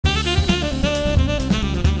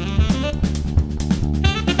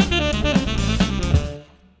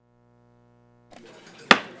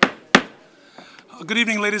Good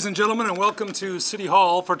evening, ladies and gentlemen, and welcome to City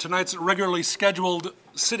Hall for tonight's regularly scheduled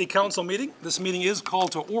City Council meeting. This meeting is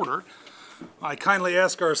called to order. I kindly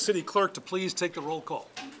ask our City Clerk to please take the roll call.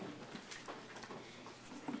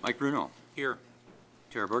 Mike Bruno. Here.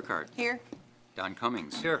 Tara Burkhardt. Here. Don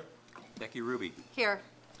Cummings. Here. Becky Ruby. Here.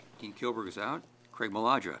 Dean Kilberg is out. Craig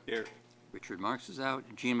Maladra. Here. Richard Marks is out.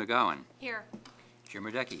 Jean McGowan. Here. Jim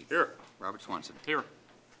Radecki. Here. Robert Swanson. Here.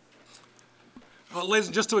 Ladies,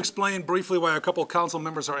 just to explain briefly why a couple of council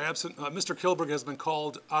members are absent, Mr. Kilberg has been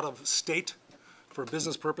called out of state for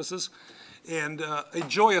business purposes, and a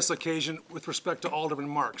joyous occasion with respect to Alderman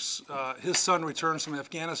Marks. His son returns from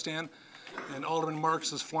Afghanistan, and Alderman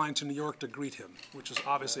Marks is flying to New York to greet him, which is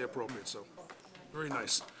obviously appropriate, so very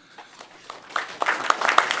nice.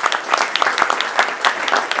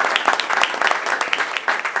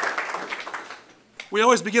 We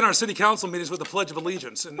always begin our city council meetings with the Pledge of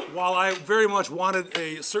Allegiance, and while I very much wanted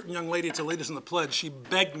a certain young lady to lead us in the pledge, she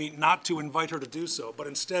begged me not to invite her to do so, but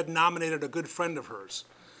instead nominated a good friend of hers.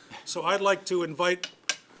 So I'd like to invite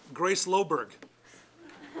Grace Loberg.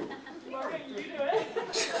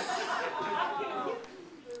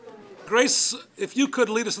 Grace, if you could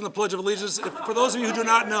lead us in the Pledge of Allegiance. For those of you who do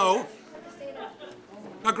not know,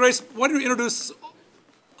 now Grace, why don't you introduce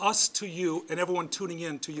us to you and everyone tuning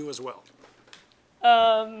in to you as well?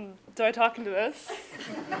 Do I talk into this?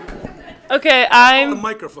 Okay, The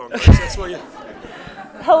microphone, Grace, that's why you...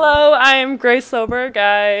 Hello, I'm Grace Soberg.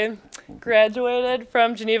 I graduated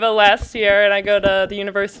from Geneva last year, and I go to the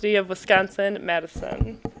University of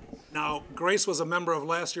Wisconsin-Madison. Now, Grace was a member of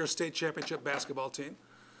last year's state championship basketball team.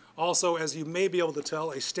 Also, as you may be able to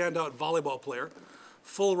tell, a standout volleyball player,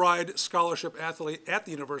 full-ride scholarship athlete at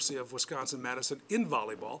the University of Wisconsin-Madison in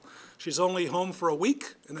volleyball. She's only home for a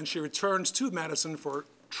week, and then she returns to Madison for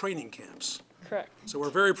training camps. Correct. So we're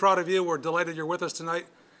very proud of you. We're delighted you're with us tonight.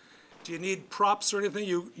 Do you need props or anything?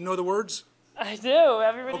 You know the words? I do.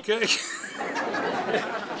 Everybody Okay.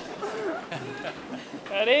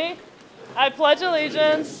 ready? I pledge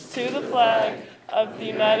allegiance to the flag of the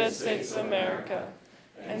United States of America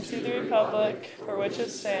and to the republic for which it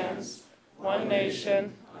stands, one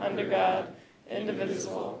nation, under God,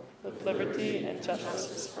 indivisible, with liberty and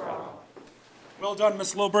justice for all. Well done,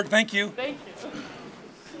 Ms. Loberg. Thank you. Thank you.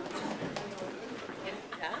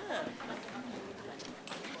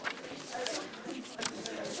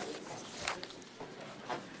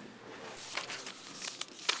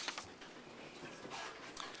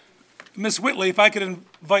 Ms. Whitley, if I could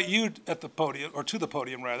invite you at the podium, or to the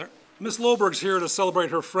podium rather. Ms. Loberg's here to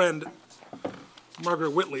celebrate her friend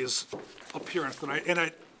Margaret Whitley's appearance tonight,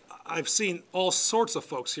 and I've seen all sorts of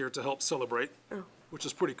folks here to help celebrate, which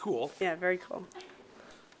is pretty cool. Yeah, very cool.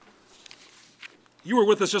 You were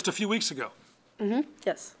with us just a few weeks ago. Mm-hmm.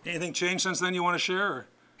 Yes. Anything changed since then you want to share? Or?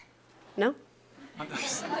 No?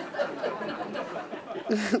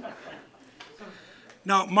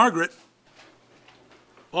 Now, Margaret,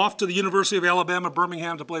 off to the University of Alabama,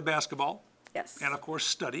 Birmingham to play basketball. Yes. And, of course,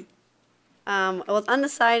 study. I was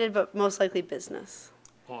undecided, but most likely business.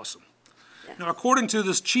 Awesome. Yeah. Now, according to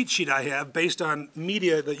this cheat sheet I have, based on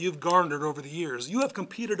media that you've garnered over the years, you have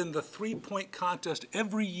competed in the three-point contest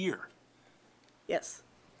every year. Yes.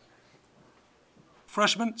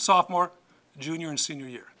 Freshman, sophomore, junior, and senior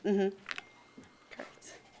year. Mm-hmm.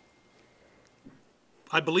 Correct.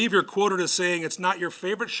 I believe you're quoted as saying it's not your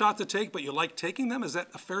favorite shot to take, but you like taking them. Is that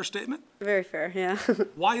a fair statement? Very fair, yeah.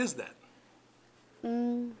 Why is that?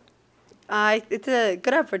 It's a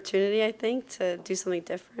good opportunity, I think, to do something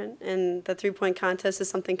different. And the three-point contest is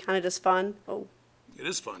something kind of just fun. Oh. It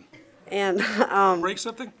is fun. And Break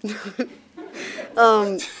something?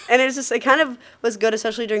 and it kind of was good,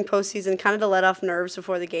 especially during postseason, kind of to let off nerves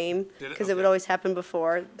before the game, because it would always happen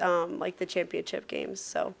before, like the championship games.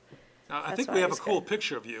 So. Now, I think we have a cool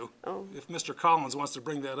picture of you. Oh. If Mr. Collins wants to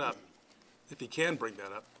bring that up, if he can bring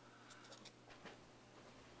that up.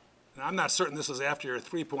 Now, I'm not certain this is after your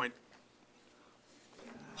three-point.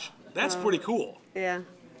 That's pretty cool. Yeah.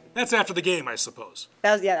 That's after the game, I suppose.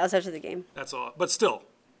 That was after the game. That's all. But still,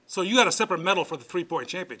 so you got a separate medal for the three-point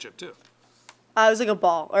championship too. It was like a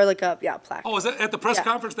ball or like a plaque. Oh, is that at the press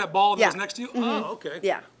conference? That ball that was next to you? Mm-hmm. Oh, okay.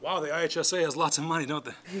 Yeah. Wow, the IHSA has lots of money, don't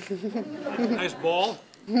they? Nice ball.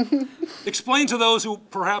 Explain to those who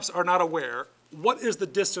perhaps are not aware, what is the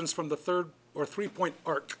distance from the third or three-point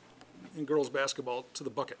arc in girls basketball to the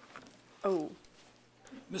bucket? Oh.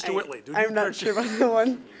 Mr. Whitley, do you I'm not sure about that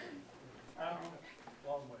one.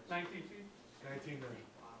 19 feet? 19.9.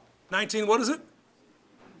 19, what is it?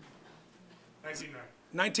 19.9.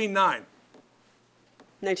 19.9.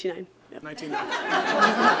 99. Yep.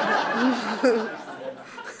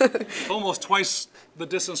 19.9. Almost twice the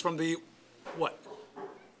distance from the, what?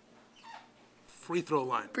 free throw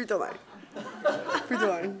line. Free throw line. Free throw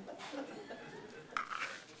line. I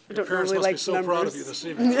Your don't parents normally must be like so proud of numbers. you this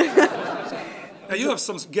evening. Now, you have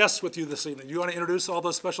some guests with you this evening. Do you want to introduce all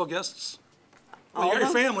those special guests? Well, you All got of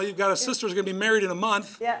your them? family. You've got a sister who's going to be married in a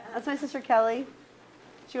month. Yeah, that's my sister Kelly.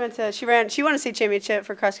 She won a state championship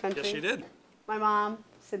for cross country. Yes, she did. My mom,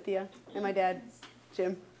 Cynthia, and my dad,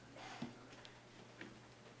 Jim.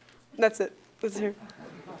 That's it. That's here.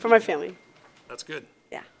 For my family. That's good.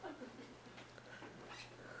 Yeah.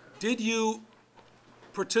 Did you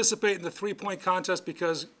participate in the three-point contest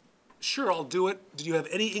because, sure, I'll do it? Did you have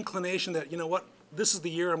any inclination that, you know what, this is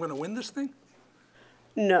the year I'm going to win this thing?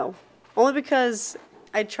 No. Only because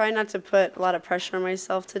I try not to put a lot of pressure on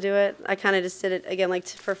myself to do it. I kind of just did it, again, like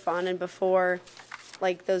for fun. And before,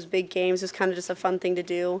 like, those big games, it was kind of just a fun thing to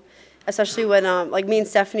do. Especially when, like, me and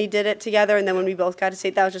Stephanie did it together, and then when we both got to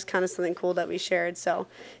state, that was just kind of something cool that we shared. So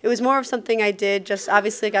it was more of something I did, just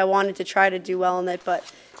obviously, like, I wanted to try to do well in it, but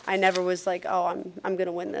I never was like, oh, I'm going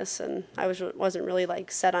to win this. And I wasn't really,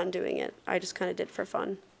 like, set on doing it. I just kind of did for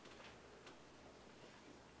fun.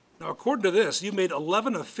 Now, according to this, you made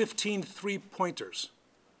 11 of 15 three-pointers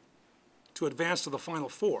to advance to the Final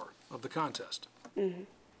Four of the contest. Mm-hmm.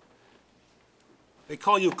 They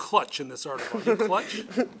call you clutch in this article. Are you clutch?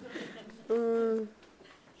 Give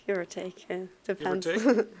or take. Yeah, Give or depends.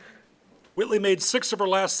 take? Whitley made 6 of her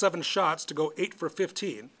last 7 shots to go 8 for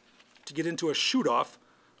 15 to get into a shoot-off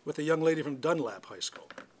with a young lady from Dunlap High School.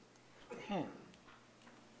 Do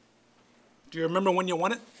you remember when you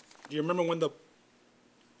won it? Do you remember when the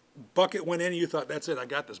bucket went in and you thought, that's it, I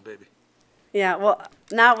got this, baby? Yeah, well,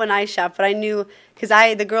 not when I shot, but I knew, because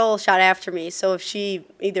the girl shot after me, so if she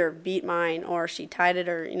either beat mine or she tied it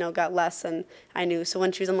or, got less, then I knew. So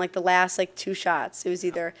when she was on, like, the last, like, 2 shots, it was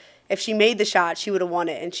either, if she made the shot, she would have won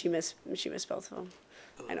it, and she missed both of them.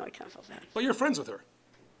 I know, I kind of felt bad. Well, you're friends with her.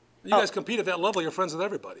 You guys compete at that level, you're friends with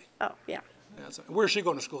everybody. Oh, yeah. Yeah, where's she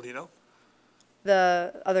going to school, do you know?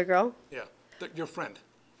 The other girl? Yeah, your friend.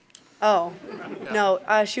 Oh, no,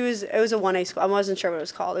 it was a 1A school. I wasn't sure what it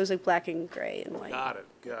was called. It was like black and gray and white. Got it.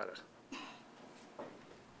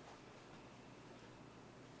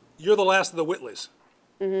 You're the last of the Whitleys.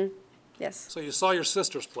 Yes, So you saw your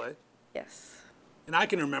sisters play. yes. And I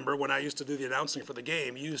can remember when I used to do the announcing for the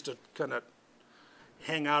game, you used to kind of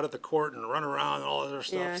hang out at the court and run around and all that other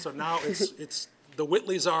stuff. Yeah. So now it's the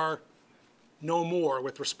Whitleys are no more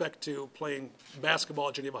with respect to playing basketball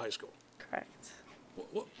at Geneva High School. Correct.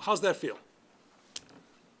 How's that feel?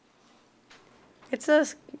 It's a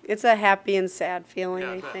happy and sad feeling,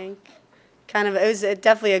 Yeah, I I bet. think. Kind of, it was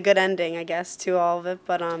definitely a good ending, I guess, to all of it,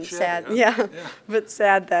 but sad. huh? Yeah, Yeah. but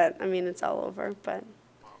sad that, it's all over, but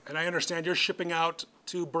And I understand you're shipping out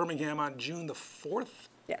to Birmingham on June the 4th,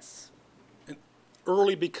 yes.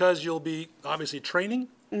 early because you'll be obviously training.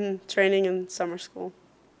 Training and summer school.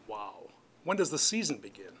 Wow. When does the season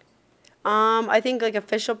begin? I think like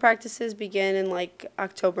official practices begin in like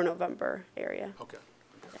October, November area. Okay.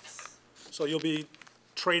 Yes. So you'll be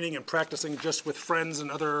training and practicing just with friends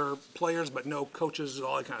and other players, but no coaches and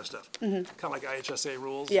all that kind of stuff? Kind of like IHSA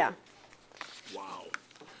rules? Yeah. Wow.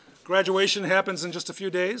 Graduation happens in just a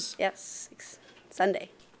few days? Yes.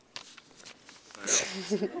 Sunday.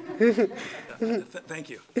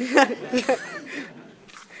 Thank you.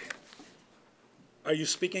 Are you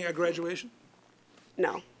speaking at graduation?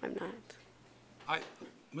 No, I'm not.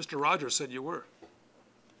 Mr. Rogers said you were.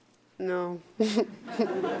 No. I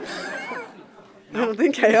don't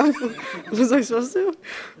think I am. Was I supposed to?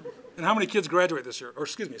 And how many kids graduate this year? Or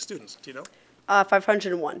excuse me, students, do you know?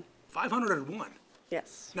 501. 501.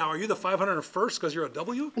 Yes. Now, are you the 501st because you're a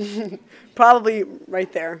W? Probably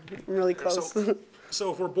right there. I'm really close.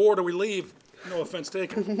 So if we're bored or we leave, no offense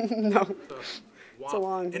taken. No. So, wow. It's a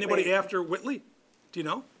long Anybody wait. after Whitley? Do you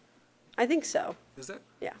know? I think so. Is that?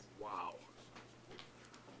 Yeah. Wow.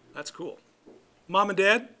 That's cool. Mom and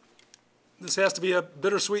Dad, this has to be a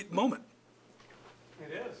bittersweet moment.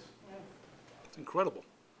 It is. It's incredible.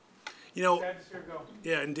 You know, Sad to see her go.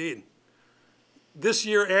 yeah, indeed. This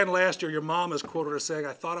year and last year, your mom is quoted as saying,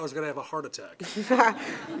 I thought I was going to have a heart attack.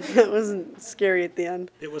 It wasn't scary at the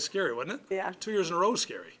end. It was scary, wasn't it? Yeah. 2 years in a row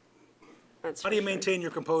scary. That's How do you for sure. maintain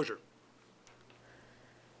your composure?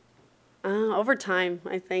 Over time,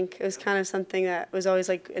 I think. It was kind of something that was always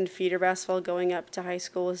like in feeder basketball going up to high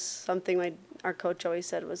school was something like our coach always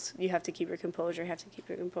said was you have to keep your composure, you have to keep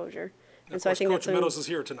your composure. And Of so I course, think Coach that's something, Meadows is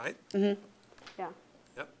here tonight. yeah,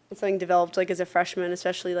 Yep. it's something developed like as a freshman,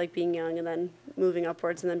 especially like being young and then moving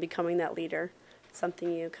upwards and then becoming that leader. It's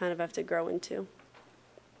something you kind of have to grow into.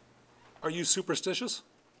 Are you superstitious?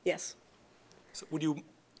 Yes. So would you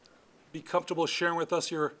be comfortable sharing with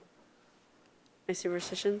us your My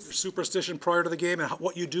superstitions? Your superstition prior to the game and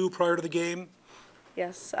what you do prior to the game?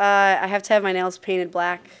 Yes. I have to have my nails painted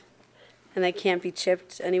black, and they can't be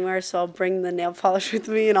chipped anywhere, so I'll bring the nail polish with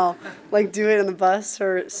me, and I'll, like, do it in the bus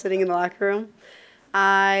or sitting in the locker room.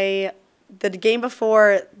 The game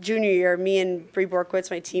before junior year, me and Bree Borkowitz,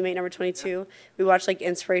 my teammate, number 22, we watched, like,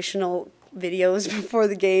 inspirational videos before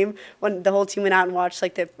the game. When the whole team went out and watched,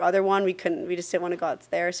 like, the other one, we just didn't want to go out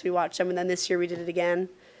there, so we watched them, and then this year we did it again.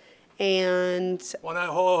 And Well,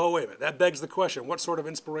 now, wait a minute. That begs the question, what sort of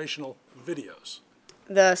inspirational videos?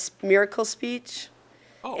 the miracle speech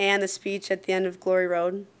Oh, and the speech at the end of Glory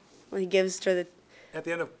Road, when he gives to the at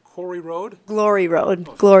the end of Quarry Road? Glory Road.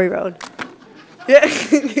 Glory Road. Yeah.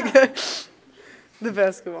 The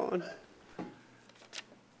basketball one.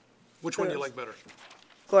 Which one do you like better?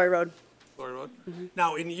 Glory Road. Glory Road?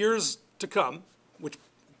 Now, in years to come, which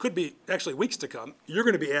could be actually weeks to come, you're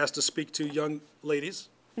going to be asked to speak to young ladies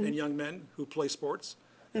and young men who play sports,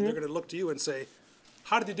 and they're going to look to you and say,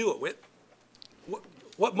 how did you do it, Whit?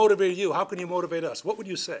 What motivated you? How can you motivate us? What would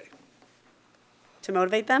you say? To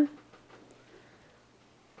motivate them,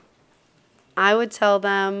 I would tell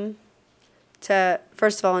them to,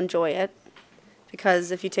 first of all, enjoy it.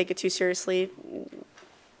 Because if you take it too seriously, you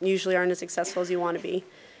usually aren't as successful as you want to be.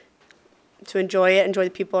 To enjoy it, enjoy the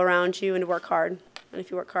people around you, and to work hard. And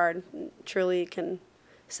if you work hard, truly it can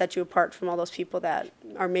set you apart from all those people that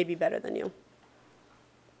are maybe better than you.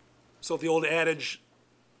 So the old adage,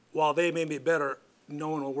 while they may be better, no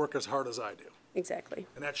one will work as hard as I do. Exactly.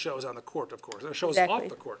 And that shows on the court, of course. And it shows Exactly. off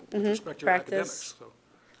the court with respect to your Practice. academics. So,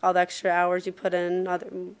 All the extra hours you put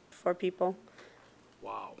in for people.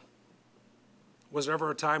 wow. Was there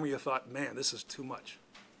ever a time where you thought, man, this is too much?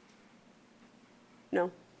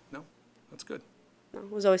 No, No? That's good. no, it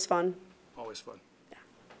was always fun. Always fun.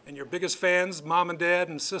 And your biggest fans, mom and dad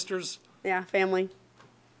and sisters, Yeah, family.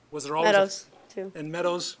 was there always Meadows, too. and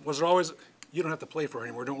Meadows, was there always, you don't have to play for her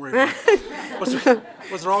anymore, don't worry about it.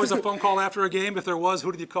 Was there always a phone call after a game? If there was,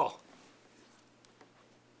 who did you call?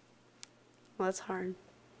 Well, that's hard.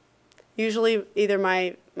 Usually either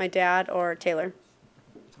my dad or Taylor.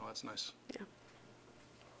 Oh, that's nice. Yeah.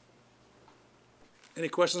 Any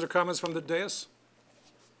questions or comments from the dais?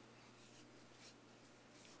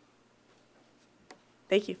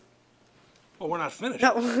 Thank you. Oh, we're not finished.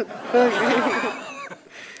 No.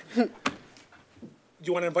 Do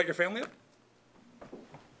you want to invite your family up?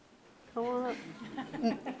 Come on up.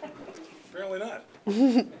 Apparently not.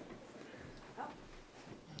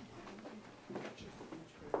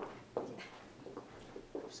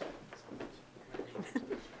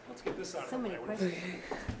 Let's get this out of the way.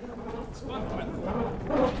 It's fun, though, isn't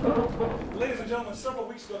it? Ladies and gentlemen, several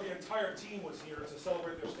weeks ago, the entire team was here to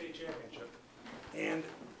celebrate their state championship. And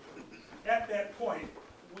at that point,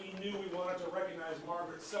 we knew we wanted to recognize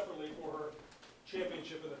Margaret separately for her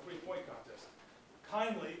championship in the three-point contest.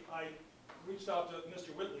 Kindly, I reached out to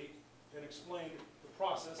Mr. Whitley and explained the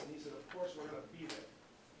process, and he said, of course, we're going to be there.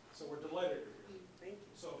 So we're delighted you're here. Thank you.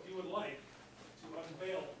 So if you would like to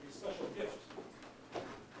unveil the special gift.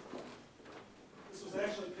 This was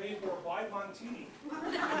actually paid for by Montini.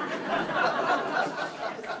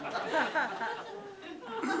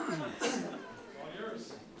 All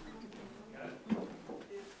yours. Got it? Awesome.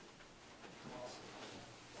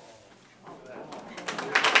 Oh, look at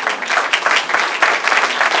that.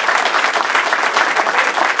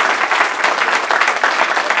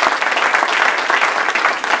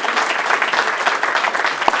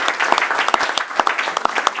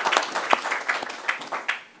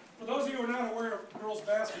 For those of you who are not aware of girls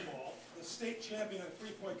basketball, the state champion in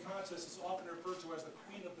three-point contest is often referred to as the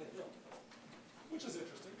Queen of the Hill, which is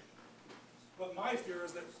interesting. But my fear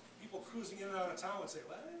is that people cruising in and out of town would say,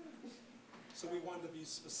 well, so we wanted to be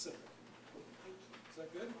specific. Is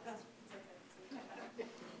that good?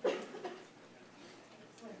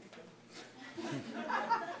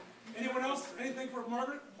 Anyone else? Anything for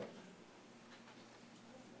Margaret?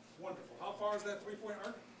 Wonderful. How far is that three-point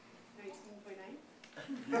arc?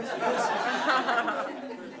 19.9.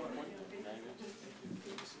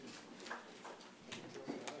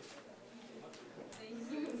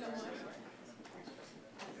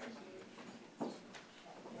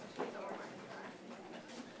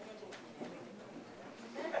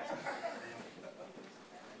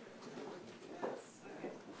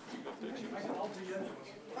 I'll DM you.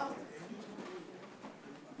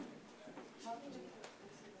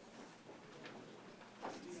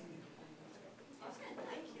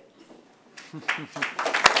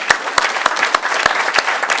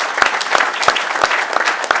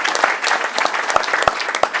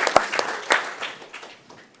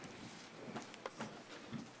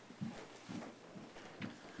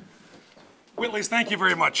 Whitleys, thank you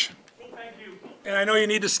very much. Thank you. And I know you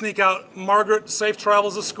need to sneak out. Margaret, safe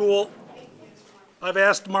travels to school. I've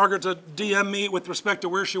asked Margaret to DM me with respect to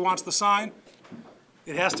where she wants the sign.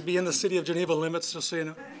 It has to be in the city of Geneva limits, just so you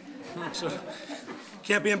know. So,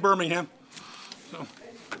 can't be in Birmingham. So.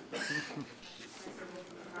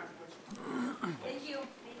 Thank you.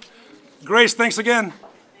 Grace, thanks again.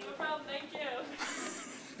 No problem, thank you.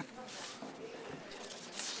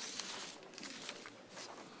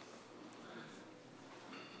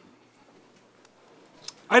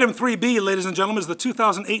 Item 3B, ladies and gentlemen, is the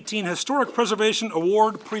 2018 Historic Preservation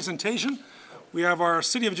Award presentation. We have our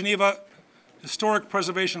City of Geneva Historic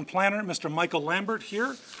Preservation Planner, Mr. Michael Lambert,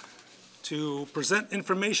 here to present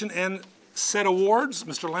information and set awards.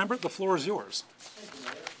 Mr. Lambert, the floor is yours.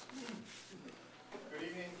 Good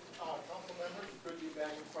evening, council members. It's good to be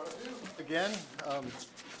back in front of you again.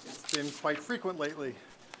 It's been quite frequent lately.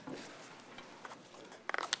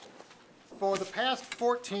 For the past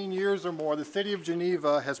 14 years or more, the City of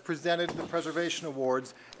Geneva has presented the Preservation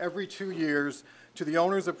Awards every 2 years to the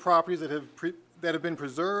owners of properties that have been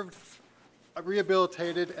preserved,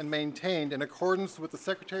 rehabilitated, and maintained in accordance with the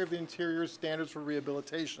Secretary of the Interior's standards for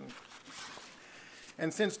rehabilitation.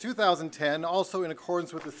 And since 2010, also in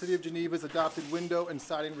accordance with the City of Geneva's adopted window and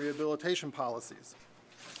siding rehabilitation policies.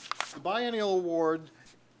 The biennial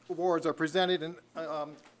awards are presented in,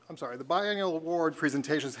 the biennial award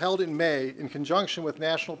presentation is held in May in conjunction with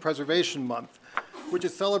National Preservation Month, which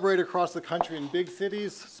is celebrated across the country in big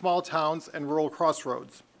cities, small towns, and rural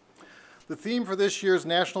crossroads. The theme for this year's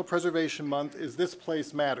National Preservation Month is This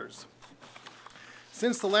Place Matters.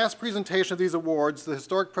 Since the last presentation of these awards, the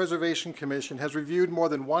Historic Preservation Commission has reviewed more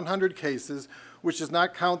than 100 cases, which does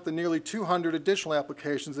not count the nearly 200 additional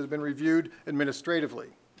applications that have been reviewed administratively.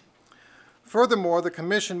 Furthermore, the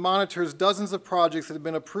Commission monitors dozens of projects that have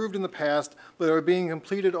been approved in the past but are being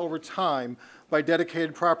completed over time by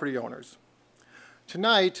dedicated property owners.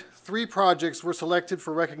 Tonight, 3 projects were selected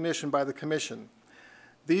for recognition by the Commission.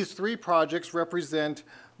 These 3 projects represent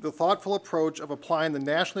the thoughtful approach of applying the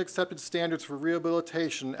nationally accepted standards for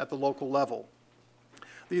rehabilitation at the local level.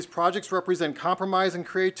 These projects represent compromise and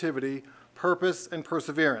creativity, purpose, and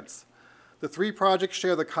perseverance. The 3 projects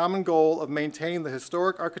share the common goal of maintaining the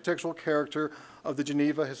historic architectural character of the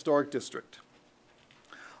Geneva Historic District.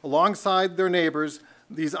 Alongside their neighbors,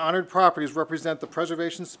 these honored properties represent the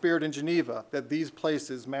preservation spirit in Geneva that these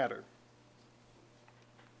places matter.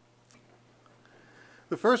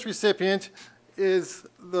 The first recipient is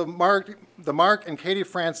the Mark and Katie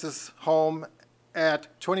Francis home at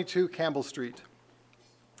 22 Campbell Street.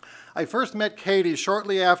 I first met Katie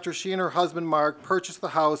shortly after she and her husband Mark purchased the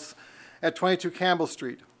house at 22 Campbell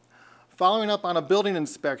Street. Following up on a building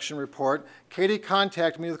inspection report, Katie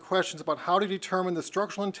contacted me with questions about how to determine the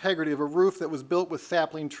structural integrity of a roof that was built with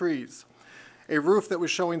sapling trees, a roof that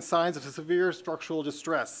was showing signs of severe structural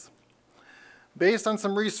distress. Based on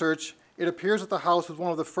some research, it appears that the house was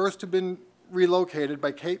one of the first to have been relocated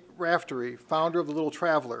by Kate Raftery, founder of The Little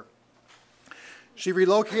Traveler. She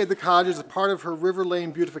relocated the cottage as part of her River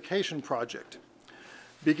Lane beautification project.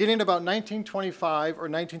 Beginning about 1925 or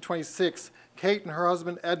 1926, Kate and her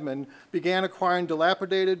husband Edmund began acquiring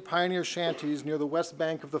dilapidated pioneer shanties near the west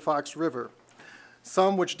bank of the Fox River,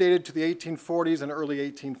 some which dated to the 1840s and early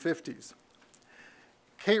 1850s.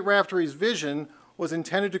 Kate Raftery's vision was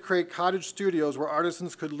intended to create cottage studios where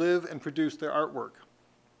artisans could live and produce their artwork.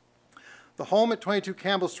 The home at 22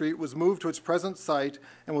 Campbell Street was moved to its present site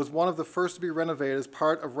and was one of the first to be renovated as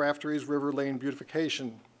part of Raftery's River Lane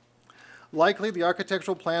beautification. Likely, the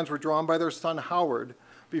architectural plans were drawn by their son Howard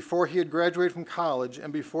before he had graduated from college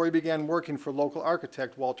and before he began working for local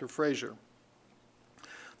architect Walter Frazier.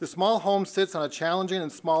 The small home sits on a challenging and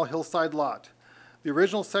small hillside lot. The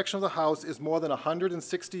original section of the house is more than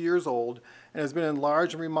 160 years old and has been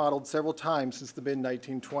enlarged and remodeled several times since the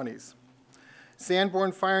mid-1920s.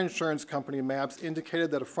 Sanborn Fire Insurance Company maps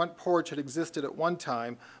indicated that a front porch had existed at one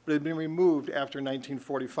time, but had been removed after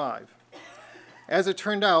 1945. As it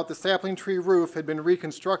turned out, the sapling tree roof had been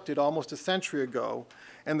reconstructed almost a century ago,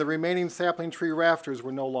 and the remaining sapling tree rafters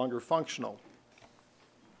were no longer functional.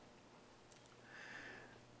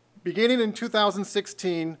 Beginning in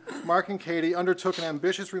 2016, Mark and Katie undertook an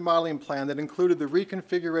ambitious remodeling plan that included the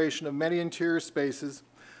reconfiguration of many interior spaces,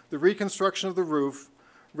 the reconstruction of the roof,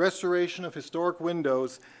 restoration of historic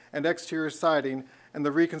windows and exterior siding, and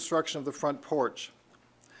the reconstruction of the front porch.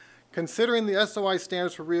 Considering the SOI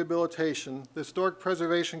standards for rehabilitation, the Historic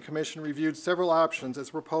Preservation Commission reviewed several options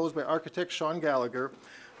as proposed by architect Sean Gallagher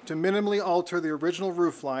to minimally alter the original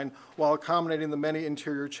roof line while accommodating the many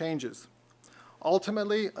interior changes.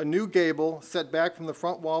 Ultimately, a new gable set back from the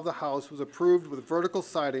front wall of the house was approved with vertical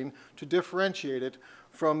siding to differentiate it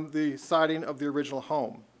from the siding of the original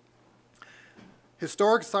home.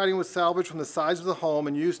 Historic siding was salvaged from the sides of the home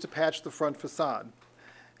and used to patch the front facade.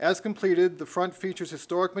 As completed, the front features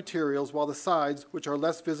historic materials, while the sides, which are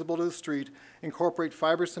less visible to the street, incorporate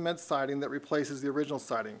fiber cement siding that replaces the original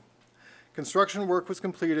siding. Construction work was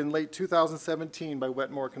completed in late 2017 by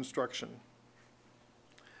Wetmore Construction.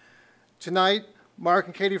 Tonight, Mark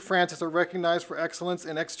and Katie Francis are recognized for excellence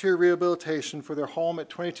in exterior rehabilitation for their home at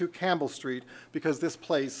 22 Campbell Street because this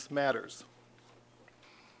place matters.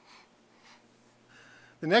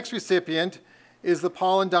 The next recipient is the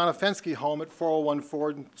Paul and Donna Fensky home at 401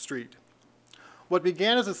 Ford Street. What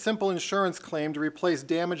began as a simple insurance claim to replace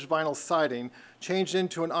damaged vinyl siding changed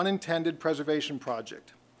into an unintended preservation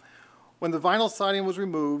project. When the vinyl siding was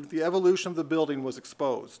removed, the evolution of the building was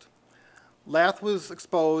exposed. Lath was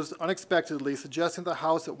exposed unexpectedly, suggesting the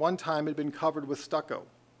house at one time had been covered with stucco.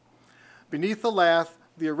 Beneath the lath,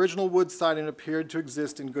 the original wood siding appeared to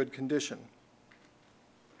exist in good condition.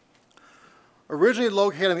 Originally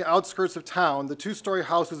located on the outskirts of town, the two-story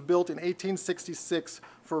house was built in 1866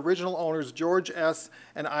 for original owners George S.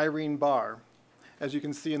 and Irene Barr, as you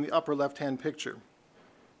can see in the upper left-hand picture.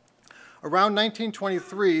 Around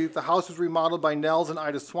 1923, the house was remodeled by Nels and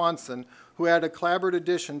Ida Swanson, who added a clapboard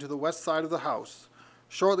addition to the west side of the house.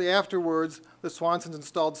 Shortly afterwards, the Swansons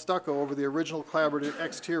installed stucco over the original clapboard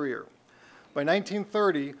exterior. By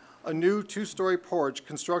 1930, a new two-story porch,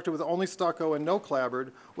 constructed with only stucco and no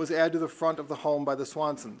clapboard, was added to the front of the home by the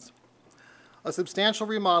Swansons. A substantial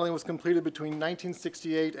remodeling was completed between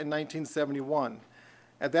 1968 and 1971.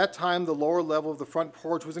 At that time, the lower level of the front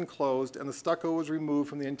porch was enclosed and the stucco was removed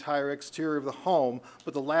from the entire exterior of the home,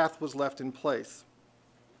 but the lath was left in place.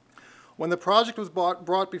 When the project was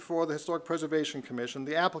brought before the Historic Preservation Commission,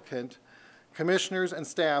 the applicant, commissioners, and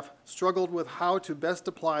staff struggled with how to best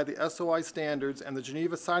apply the SOI standards and the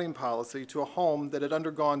Geneva siding policy to a home that had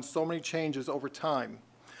undergone so many changes over time,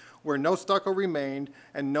 where no stucco remained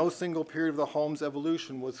and no single period of the home's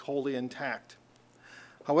evolution was wholly intact.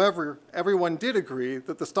 However, everyone did agree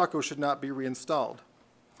that the stucco should not be reinstalled.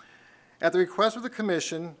 At the request of the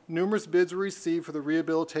Commission, numerous bids were received for the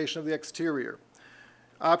rehabilitation of the exterior.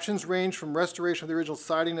 Options range from restoration of the original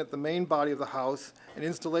siding at the main body of the house and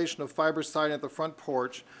installation of fiber siding at the front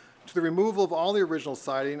porch, to the removal of all the original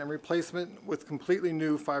siding and replacement with completely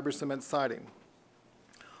new fiber cement siding.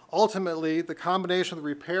 Ultimately, the combination of the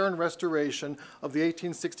repair and restoration of the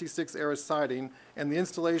 1866-era siding and the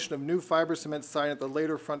installation of new fiber cement siding at the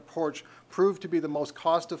later front porch proved to be the most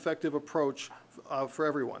cost-effective approach for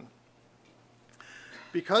everyone.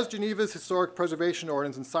 Because Geneva's Historic Preservation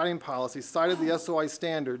Ordinance and siding policy cited the SOI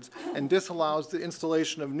standards and disallows the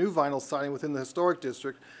installation of new vinyl siding within the historic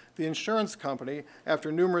district, the insurance company,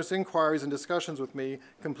 after numerous inquiries and discussions with me,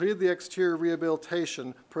 completed the exterior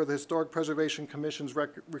rehabilitation per the Historic Preservation Commission's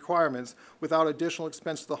requirements without additional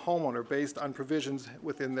expense to the homeowner based on provisions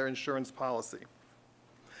within their insurance policy.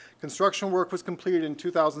 Construction work was completed in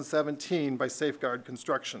 2017 by Safeguard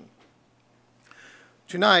Construction.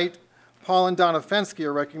 Tonight, Paul and Donna Fensky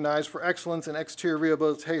are recognized for excellence in exterior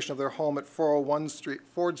rehabilitation of their home at 401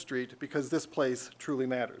 Ford Street because this place truly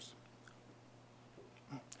matters.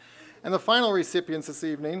 And the final recipients this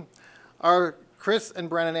evening are Chris and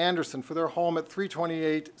Brandon Anderson for their home at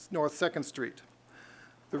 328 North 2nd Street.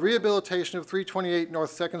 The rehabilitation of 328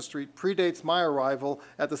 North 2nd Street predates my arrival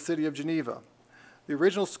at the City of Geneva. The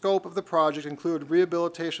original scope of the project included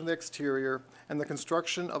rehabilitation of the exterior and the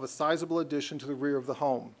construction of a sizable addition to the rear of the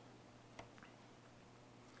home.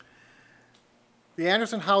 The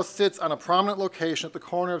Anderson house sits on a prominent location at the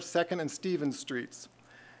corner of 2nd and Stevens Streets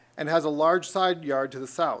and has a large side yard to the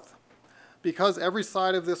south. Because every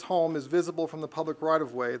side of this home is visible from the public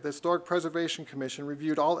right-of-way, the Historic Preservation Commission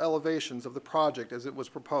reviewed all elevations of the project as it was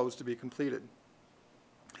proposed to be completed.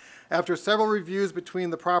 After several reviews between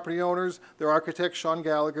the property owners, their architect Sean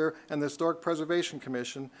Gallagher, and the Historic Preservation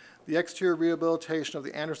Commission, the exterior rehabilitation of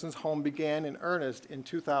the Andersons' home began in earnest in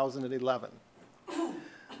 2011.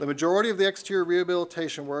 The majority of the exterior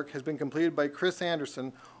rehabilitation work has been completed by Chris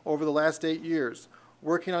Anderson over the last 8 years,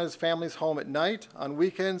 working on his family's home at night, on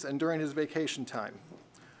weekends, and during his vacation time.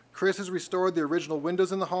 Chris has restored the original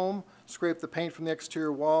windows in the home, scraped the paint from the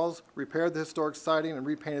exterior walls, repaired the historic siding, and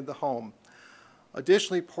repainted the home.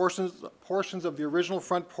 Additionally, portions of the original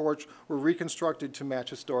front porch were reconstructed to match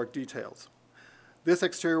historic details. This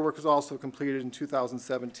exterior work was also completed in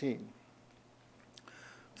 2017.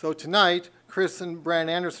 So tonight, Chris and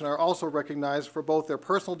Brandon Anderson are also recognized for both their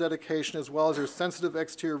personal dedication as well as their sensitive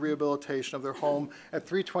exterior rehabilitation of their home at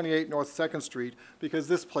 328 North 2nd Street because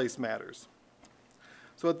this place matters.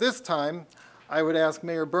 So at this time, I would ask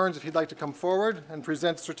Mayor Burns if he'd like to come forward and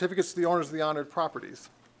present certificates to the owners of the honored properties.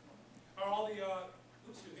 Are all the,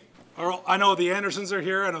 excuse me. I know the Andersons are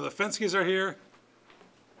here, I know the Fenskys are here.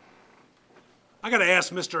 I gotta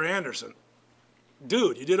ask Mr. Anderson,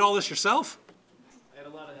 dude, you did all this yourself? I had a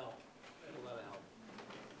lot of help. I had a lot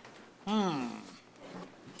of help.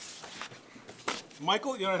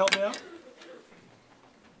 Michael, you wanna help me out?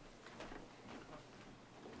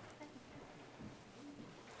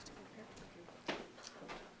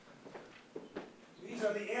 These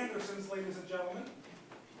are the Andersons, ladies and gentlemen.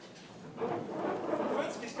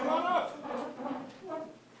 Fenskys, come on up.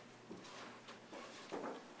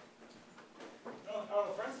 Are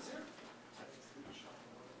the Francis here?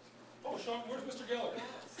 Oh, Sean, where's Mr. Gallagher?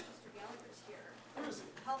 Mr. Gallagher's here. Where is he?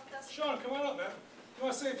 Helped us. Sean, come on up, man. You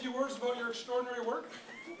want to say a few words about your extraordinary work?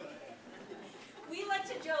 We like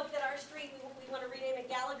to joke that our street, we want to rename it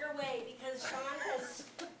Gallagher Way because Sean has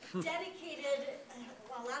dedicated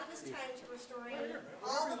a lot of his time to restoring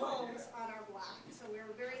all the homes on our block. So we're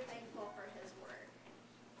very thankful for his work.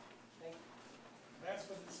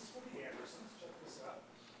 This is for the Andersons. Check this out.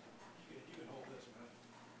 You can hold this, man.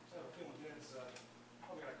 I have a feeling Dan's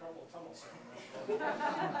probably got a carpal tunnel somewhere. Got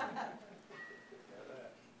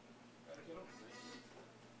that. Gotta get him.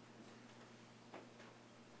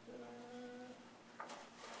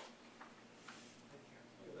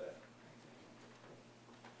 Look at that.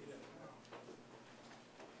 Get in there now.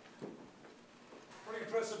 Pretty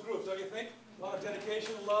impressive group, don't you think? A lot of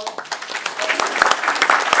dedication, love.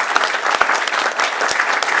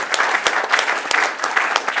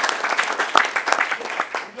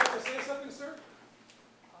 Would you like to say something, sir?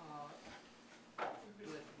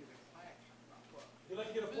 You'd like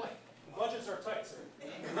to get a plaque? The budgets are tight, sir.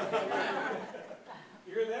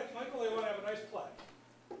 You hear that, Michael? They want to have a nice plaque.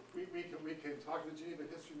 We can talk to the Geneva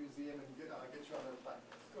History Museum and get you on their plaque.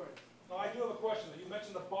 Good. Now, I do have a question. You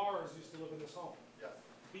mentioned the Barrs used to live in this home. Yes.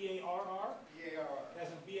 B-A-R-R? B-A-R-R. As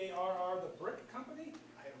in B-A-R-R, the brick company?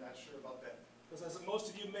 I am not sure about that. Because as most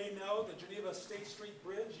of you may know, the Geneva State Street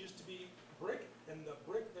Bridge used to be brick, and the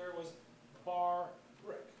brick there was bar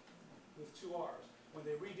brick with 2 R's. When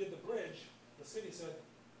they redid the bridge, the city said,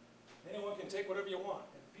 anyone can take whatever you want.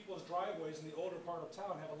 And people's driveways in the older part of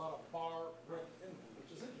town have a lot of bar brick in them, which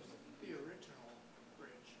is interesting. The original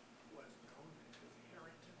bridge was known as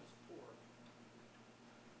Harrington's Ford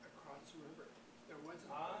across the river. There wasn't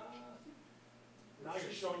a bridge. Now you're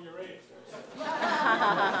showing your age.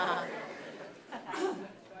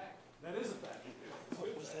 That is a fact.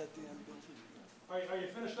 Are you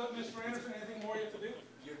finished up, Mr. Anderson? Anything more you have to do?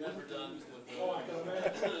 You're never done with the I can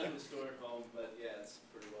imagine. historic home, but yeah, it's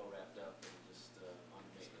pretty well wrapped up and just on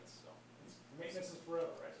maintenance, so. Maintenance is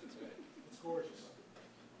forever, right? That's right. It's gorgeous.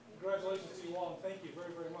 Congratulations to you all, and thank you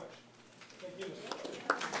very, very much. Thank you, Mr. Thank you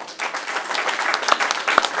very much.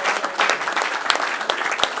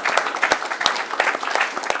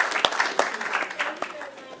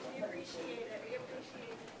 We appreciate it. We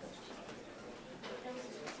appreciate it.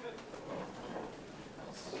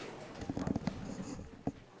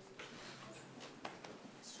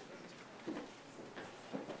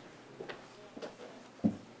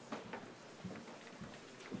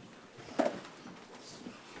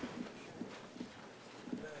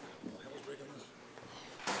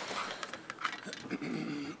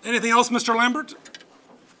 Anything else, Mr. Lambert?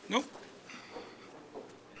 Nope.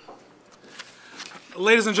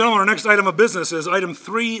 Ladies and gentlemen, our next item of business is item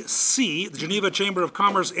 3C, the Geneva Chamber of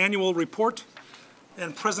Commerce Annual Report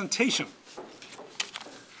and Presentation.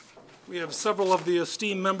 We have several of the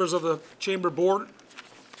esteemed members of the Chamber Board,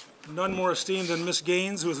 none more esteemed than Ms.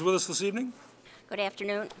 Gaines, who is with us this evening. Good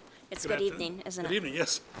afternoon. It's good afternoon. evening, isn't it? Good evening,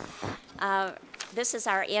 yes. This is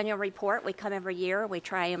our annual report. We come every year. We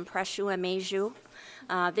try and impress you, amaze you.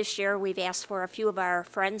 This year, we've asked for a few of our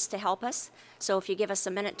friends to help us. So if you give us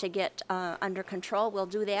a minute to get under control, we'll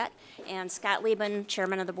do that. And Scott Lieben,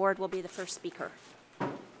 chairman of the board, will be the first speaker.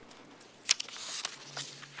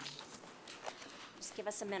 Just give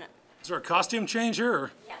us a minute. Is there a costume change here,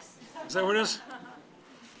 or Yes. is that what it is?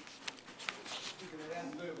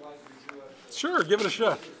 Sure, give it a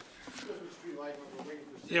shot.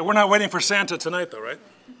 Yeah, we're not waiting for Santa tonight, though, right?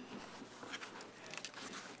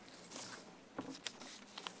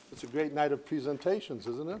 It's a great night of presentations,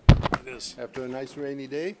 isn't it? It is. After a nice rainy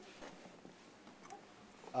day.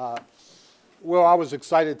 Well, I was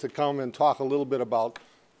excited to come and talk a little bit about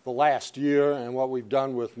the last year and what we've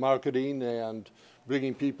done with marketing and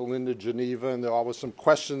bringing people into Geneva. And there were some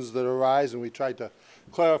questions that arise, and we tried to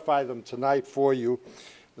clarify them tonight for you.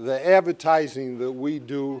 The advertising that we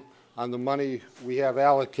do on the money we have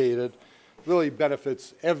allocated really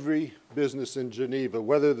benefits every business in Geneva,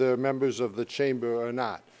 whether they're members of the chamber or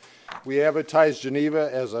not. We advertise Geneva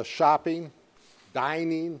as a shopping,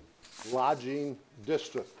 dining, lodging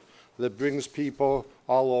district that brings people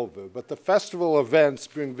all over. But the festival events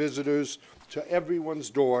bring visitors to everyone's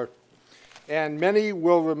door, and many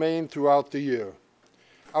will remain throughout the year.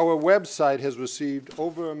 Our website has received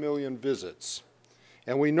over 1 million visits,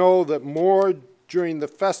 and we know that more during the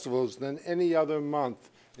festivals than any other month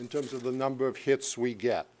in terms of the number of hits we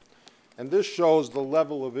get. And this shows the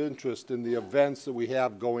level of interest in the events that we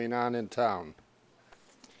have going on in town.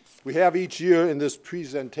 We have each year in this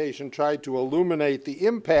presentation tried to illuminate the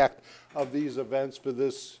impact of these events for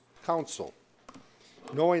this council.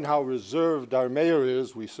 Knowing how reserved our mayor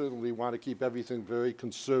is, we certainly want to keep everything very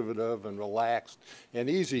conservative and relaxed and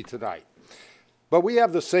easy tonight. But we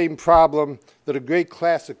have the same problem that a great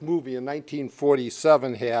classic movie in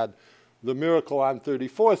 1947 had, The Miracle on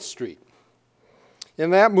 34th Street. In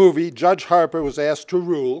that movie, Judge Harper was asked to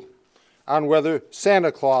rule on whether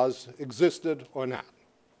Santa Claus existed or not.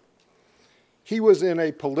 He was in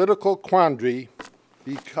a political quandary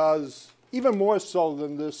because, even more so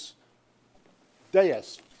than this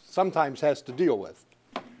dais sometimes has to deal with,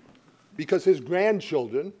 because his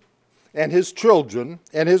grandchildren and his children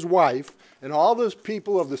and his wife and all those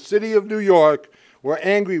people of the city of New York were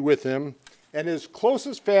angry with him, and his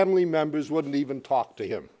closest family members wouldn't even talk to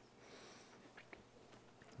him.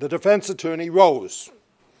 The defense attorney rose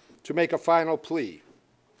to make a final plea.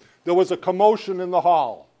 There was a commotion in the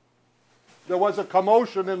hall. There was a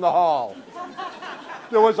commotion in the hall.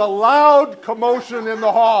 There was a loud commotion in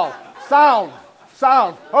the hall. Sound.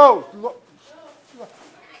 Oh, look.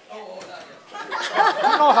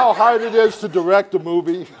 You know how hard it is to direct a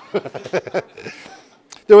movie?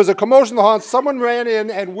 There was a commotion in the hall, and someone ran in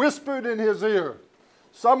and whispered in his ear.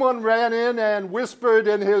 Someone ran in and whispered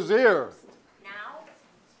in his ear.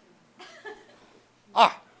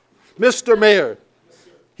 Mr. Mayor,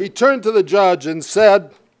 he turned to the judge and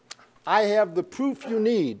said, I have the proof you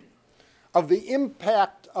need of the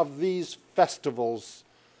impact of these festivals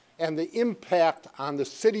and the impact on the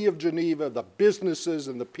city of Geneva, the businesses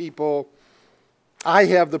and the people. I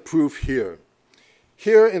have the proof here.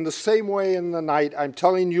 Here, in the same way in the night, I'm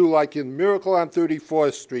telling you, like in Miracle on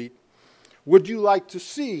 34th Street, would you like to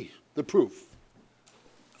see the proof?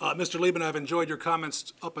 Mr. Lieben, I've enjoyed your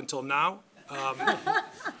comments up until now.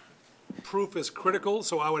 Proof is critical,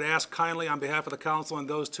 so I would ask kindly on behalf of the council and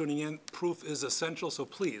those tuning in, proof is essential, so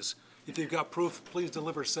please, if you've got proof, please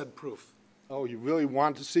deliver said proof. Oh, you really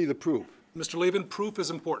want to see the proof? Mr. Lieben, proof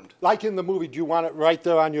is important. Like in the movie, do you want it right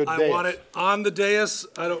there on your dais? I want it on the dais.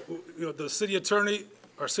 The city attorney,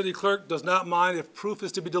 our city clerk, does not mind. If proof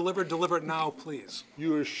is to be delivered, deliver it now, please.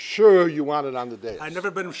 You are sure you want it on the dais? I've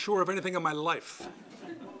never been sure of anything in my life.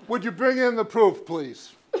 Would you bring in the proof,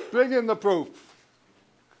 please? Bring in the proof.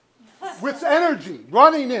 With energy,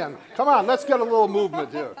 running in. Come on, let's get a little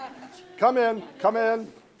movement here. Come in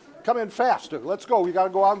faster. Let's go. We got to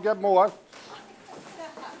go out and get more.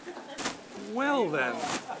 Well then.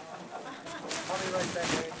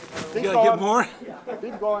 Keep You gotta get more?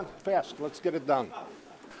 Keep going fast. Let's get it done.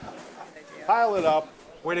 Pile it up.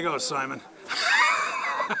 Way to go, Simon.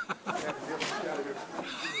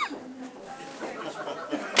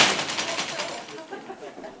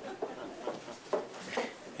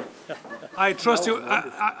 I trust you.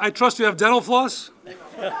 I trust you have dental floss.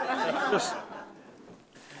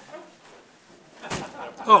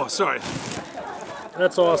 Oh, sorry.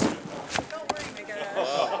 That's awesome.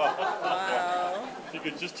 You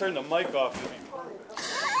could just turn the mic off.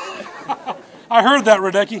 I heard that,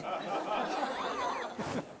 Radecki.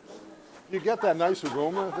 You get that nice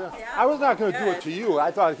aroma there? Yeah, I was not going to do it to you. I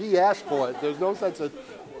thought he asked for it. There's no sense of...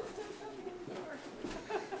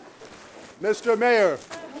 Mr. Mayor,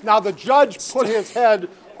 now the judge put his head,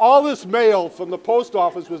 all this mail from the post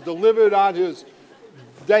office was delivered on his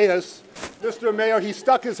dais. Mr. Mayor, he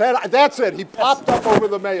stuck his head, that's it, he popped up over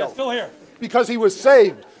the mail. It's still here. Because he was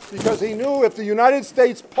saved. Because he knew if the United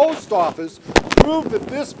States Post Office proved that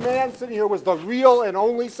this man sitting here was the real and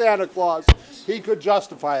only Santa Claus, he could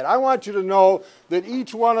justify it. I want you to know that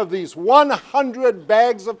each one of these 100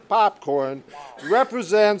 bags of popcorn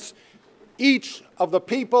represents each of the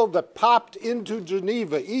people that popped into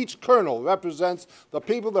Geneva. Each kernel represents the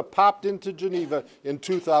people that popped into Geneva in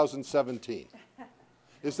 2017.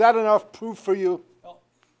 Is that enough proof for you?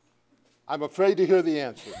 I'm afraid to hear the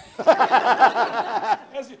answer.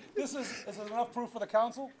 This is enough proof for the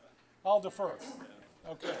council? I'll defer.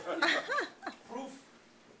 Okay. Proof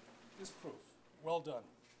is proof. Well done.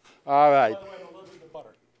 All right. By the way, I'm allergic to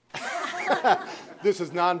butter. This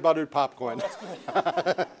is non-buttered popcorn. Oh,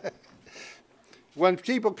 that's good. when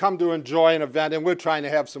people come to enjoy an event, and we're trying to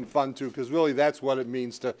have some fun too, because really that's what it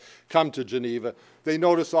means to come to Geneva, they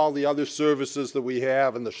notice all the other services that we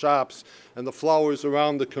have and the shops and the flowers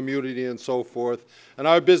around the community and so forth. And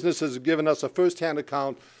our business has given us a first-hand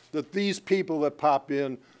account that these people that pop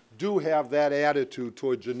in do have that attitude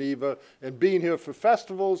toward Geneva and being here for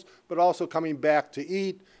festivals, but also coming back to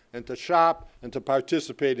eat and to shop and to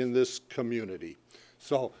participate in this community.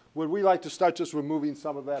 So would we like to start just removing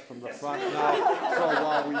some of that from the front now, so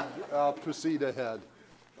while we proceed ahead?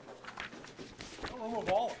 I'll remove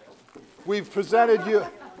all of it. We've presented you,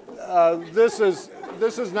 this is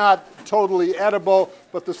not totally edible,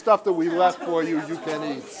 but the stuff that we left for you, you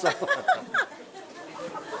can eat. So.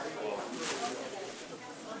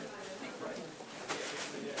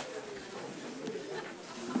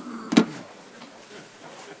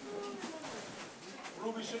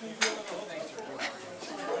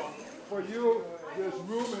 For you, this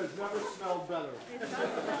room has never smelled better.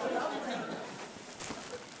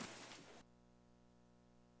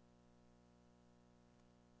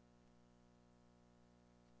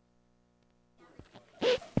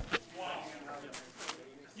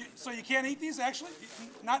 So you can't eat these, actually?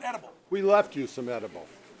 Not edible? We left you some edible.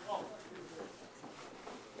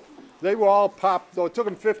 They were all popped, though it took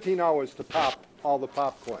them 15 hours to pop all the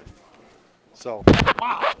popcorn. So.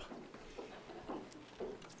 Wow.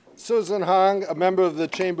 Susan Hong, a member of the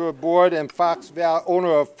Chamber of Board and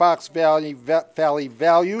owner of Fox Valley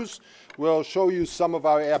Values, will show you some of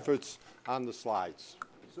our efforts on the slides.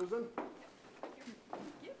 Susan?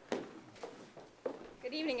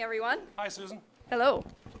 Good evening, everyone. Hi, Susan. Hello.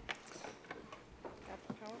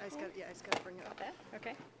 I just got to bring it up.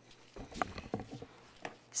 Okay.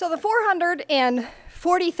 So the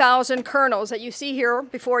 440,000 kernels that you see here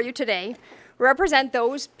before you today represent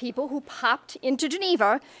those people who popped into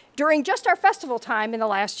Geneva during just our festival time in the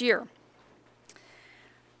last year.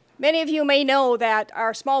 Many of you may know that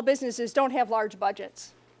our small businesses don't have large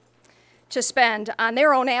budgets to spend on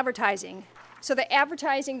their own advertising. So the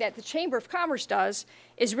advertising that the Chamber of Commerce does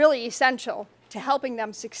is really essential to helping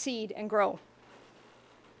them succeed and grow.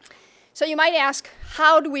 So you might ask,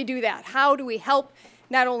 how do we do that? How do we help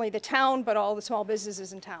not only the town, but all the small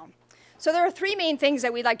businesses in town? So there are three main things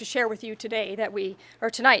that we'd like to share with you today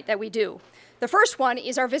tonight that we do. The first one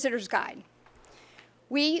is our visitor's guide.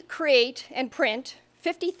 We create and print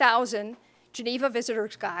 50,000 Geneva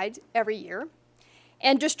visitors guides every year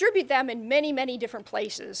and distribute them in many, many different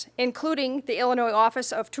places, including the Illinois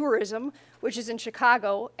Office of Tourism, which is in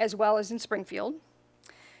Chicago, as well as in Springfield,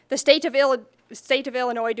 the State of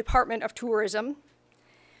Illinois Department of Tourism.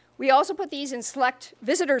 We also put these in select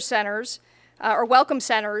visitor centers or welcome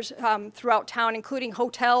centers throughout town, including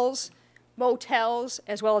hotels, motels,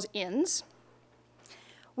 as well as inns.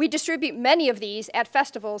 We distribute many of these at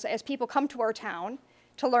festivals as people come to our town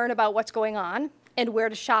to learn about what's going on and where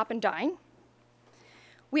to shop and dine.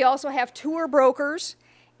 We also have tour brokers,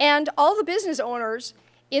 and all the business owners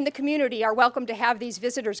in the community are welcome to have these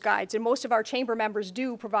visitors guides, and most of our chamber members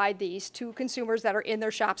do provide these to consumers that are in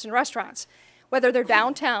their shops and restaurants, whether they're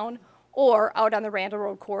downtown or out on the Randall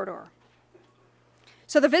Road corridor.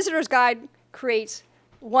 So the visitors guide creates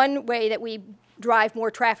one way that we drive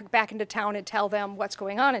more traffic back into town and tell them what's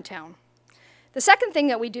going on in town. The second thing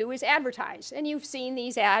that we do is advertise, and you've seen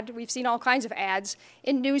these we've seen all kinds of ads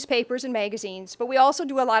in newspapers and magazines, but we also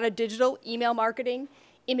do a lot of digital email marketing,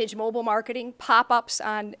 image mobile marketing, pop-ups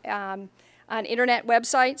on internet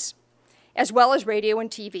websites, as well as radio and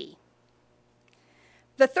TV.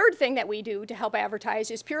 The third thing that we do to help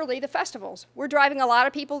advertise is purely the festivals. We're driving a lot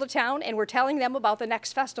of people to town, and we're telling them about the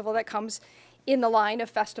next festival that comes in the line of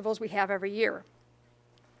festivals we have every year.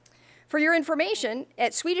 For your information,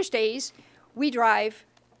 at Swedish Days, we have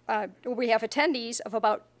attendees of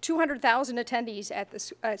about 200,000 attendees at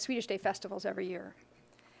the Swedish Day festivals every year.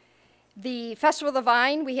 The Festival of the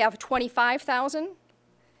Vine, we have 25,000.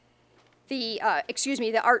 The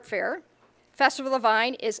art fair, Festival of the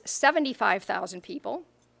Vine is 75,000 people.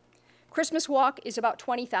 Christmas Walk is about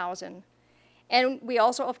 20,000. And we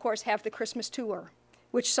also, of course, have the Christmas tour,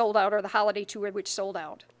 which sold out, or the holiday tour, which sold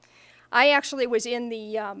out. I actually was in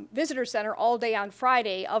the visitor center all day on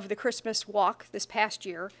Friday of the Christmas Walk this past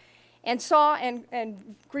year and saw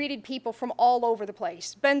and greeted people from all over the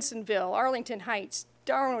place. Bensonville, Arlington Heights,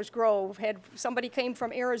 Darners Grove, somebody came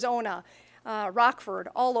from Arizona, Rockford,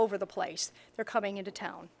 all over the place. They're coming into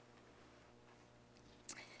town.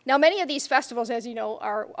 Now, many of these festivals, as you know,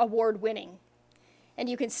 are award-winning. And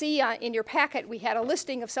you can see in your packet, we had a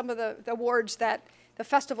listing of some of the awards that the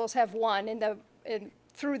festivals have won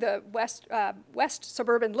through the West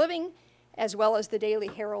Suburban Living, as well as the Daily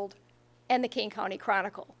Herald and the Kane County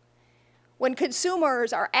Chronicle. When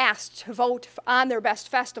consumers are asked to vote on their best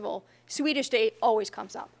festival, Swedish Day always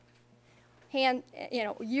comes up.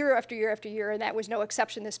 Year after year after year, and that was no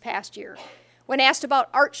exception this past year. When asked about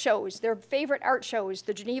art shows, their favorite art shows,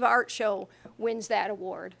 the Geneva Art Show wins that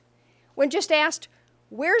award. When just asked,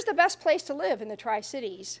 where's the best place to live in the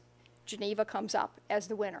Tri-Cities, Geneva comes up as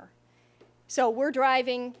the winner. So we're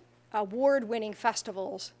driving award-winning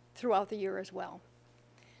festivals throughout the year as well.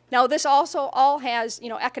 Now this also all has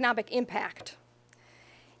economic impact.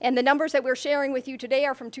 And the numbers that we're sharing with you today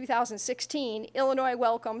are from 2016. Illinois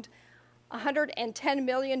welcomed 110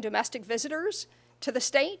 million domestic visitors to the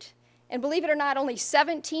state. And believe it or not, only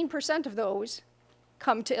 17% of those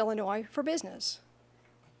come to Illinois for business.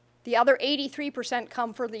 The other 83%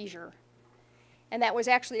 come for leisure. And that was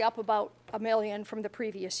actually up about 1 million from the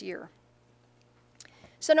previous year.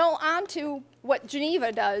 So now on to what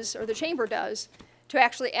Geneva does, or the Chamber does, to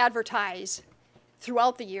actually advertise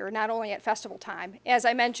throughout the year, not only at festival time. As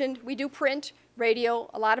I mentioned, we do print, radio,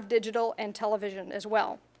 a lot of digital, and television as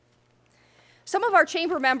well. Some of our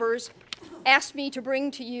Chamber members asked me to bring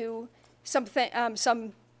to you some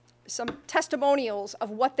testimonials of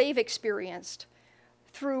what they've experienced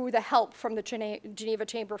through the help from the Geneva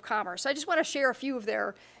Chamber of Commerce. I just want to share a few of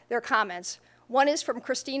their comments. One is from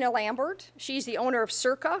Christina Lambert. She's the owner of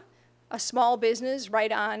Circa, a small business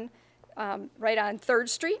right on 3rd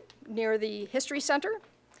Street near the History Center.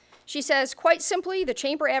 She says, quite simply, the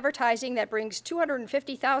Chamber advertising that brings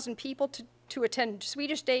 250,000 people to attend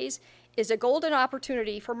Swedish Days is a golden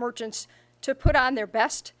opportunity for merchants to put on their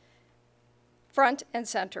best front and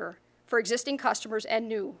center for existing customers and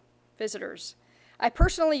new visitors. I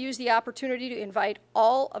personally use the opportunity to invite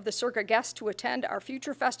all of the Circa guests to attend our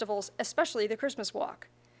future festivals, especially the Christmas Walk.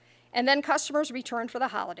 And then customers return for the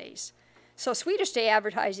holidays. So Swedish Day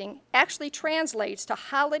advertising actually translates to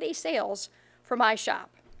holiday sales for my shop.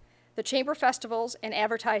 The Chamber festivals and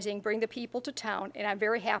advertising bring the people to town, and I'm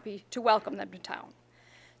very happy to welcome them to town.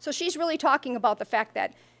 So she's really talking about the fact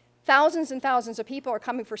that thousands and thousands of people are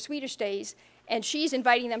coming for Swedish Days, and she's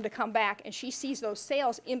inviting them to come back, and she sees those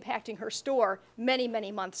sales impacting her store many,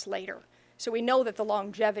 many months later. So we know that the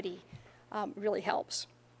longevity really helps.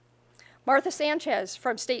 Martha Sanchez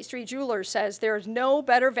from State Street Jewelers says there is no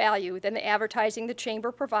better value than the advertising the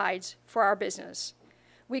Chamber provides for our business.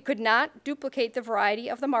 We could not duplicate the variety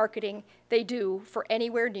of the marketing they do for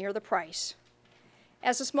anywhere near the price.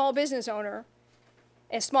 As small business owners,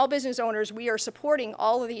 we are supporting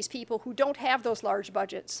all of these people who don't have those large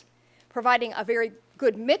budgets, providing a very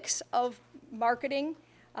good mix of marketing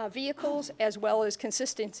vehicles as well as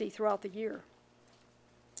consistency throughout the year.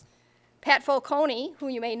 Pat Falcone, who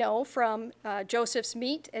you may know from Joseph's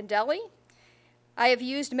Meat and Deli, I have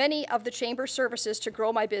used many of the Chamber services to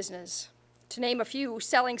grow my business. To name a few,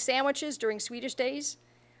 selling sandwiches during Swedish Days,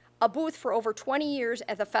 a booth for over 20 years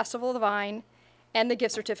at the Festival of the Vine, and the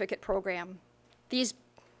gift certificate program. These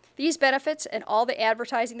benefits and all the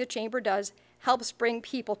advertising the Chamber does helps bring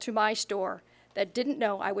people to my store that didn't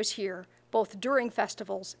know I was here, both during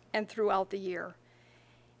festivals and throughout the year.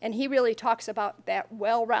 And he really talks about that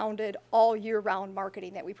well-rounded, all year-round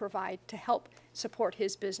marketing that we provide to help support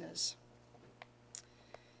his business.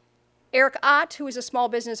 Eric Ott, who is a small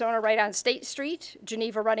business owner right on State Street,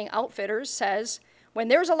 Geneva Running Outfitters, says, when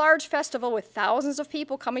there's a large festival with thousands of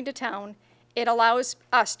people coming to town, it allows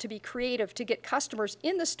us to be creative to get customers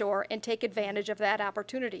in the store and take advantage of that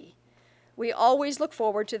opportunity. We always look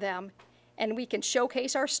forward to them, and we can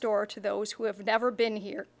showcase our store to those who have never been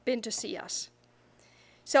to see us.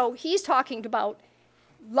 So he's talking about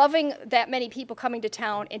loving that many people coming to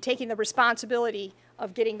town and taking the responsibility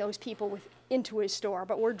of getting those people into his store.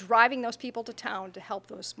 But we're driving those people to town to help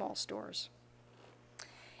those small stores.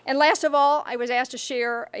 And last of all, I was asked to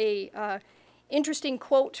share a interesting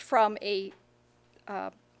quote from a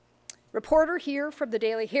reporter here from the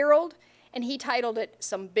Daily Herald, and he titled it,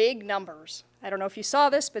 "Some Big Numbers." I don't know if you saw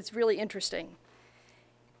this, but it's really interesting.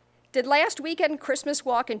 Did last weekend Christmas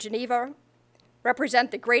Walk in Geneva represent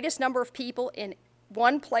the greatest number of people in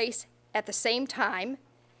one place at the same time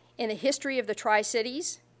in the history of the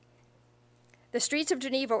Tri-Cities? The streets of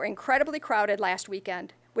Geneva were incredibly crowded last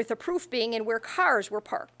weekend, with the proof being in where cars were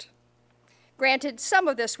parked. Granted, some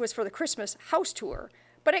of this was for the Christmas house tour,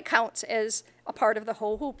 but it counts as a part of the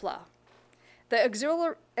whole hoopla. The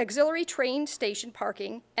auxiliary train station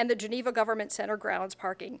parking and the Geneva Government Center grounds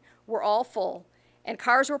parking were all full, and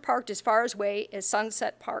cars were parked as far away as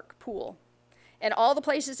Sunset Park Pool, and all the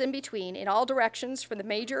places in between, in all directions from the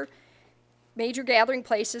major gathering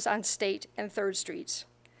places on State and 3rd Streets.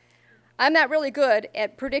 I'm not really good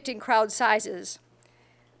at predicting crowd sizes,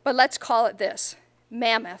 but let's call it this: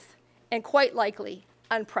 mammoth, and quite likely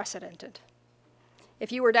unprecedented.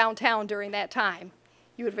 if you were downtown during that time,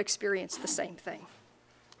 you would have experienced the same thing.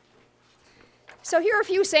 So here are a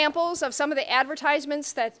few samples of some of the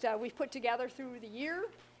advertisements that we've put together through the year.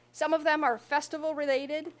 Some of them are festival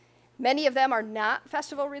related. Many of them are not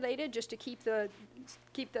festival related, just to keep the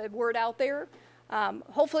word out there.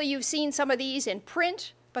 Hopefully you've seen some of these in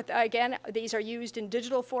print, but again, these are used in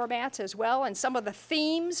digital formats as well, and some of the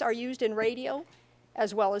themes are used in radio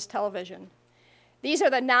as well as television. These are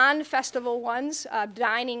the non-festival ones,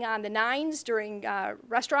 dining on the nines during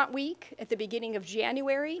restaurant week at the beginning of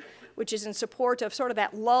January, which is in support of sort of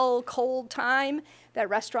that lull, cold time that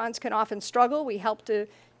restaurants can often struggle. We help to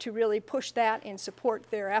really push that and support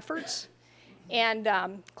their efforts. And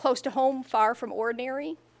close to home, far from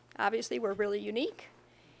ordinary. Obviously, we're really unique.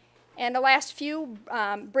 And the last few,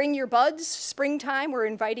 bring your buds, springtime. We're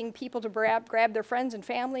inviting people to grab their friends and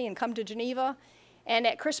family and come to Geneva. And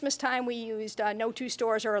at Christmas time, we used no two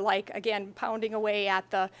stores are alike, again, pounding away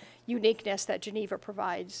at the uniqueness that Geneva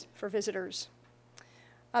provides for visitors.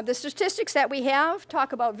 The statistics that we have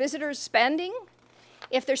talk about visitors spending.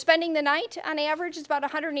 If they're spending the night, on average, it's about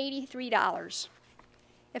 $183.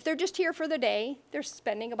 If they're just here for the day, they're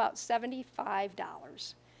spending about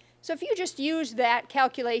 $75. So if you just use that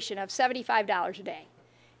calculation of $75 a day,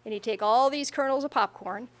 and you take all these kernels of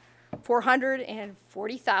popcorn,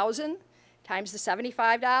 440,000 times the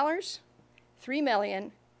 $75,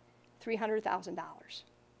 $3,300,000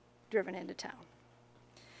 driven into town.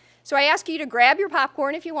 So I ask you to grab your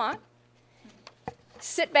popcorn if you want,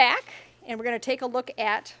 sit back, and we're going to take a look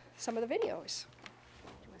at some of the videos.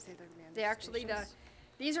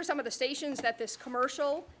 These are some of the stations that this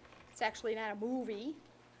commercial, it's actually not a movie,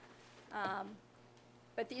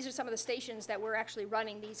 but these are some of the stations that we're actually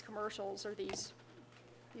running these commercials or these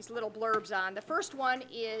little blurbs on. The first one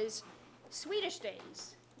is Swedish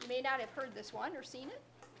Days. You may not have heard this one or seen it.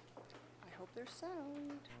 I hope they're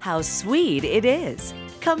sound. How sweet it is!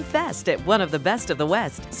 Come fest at one of the best of the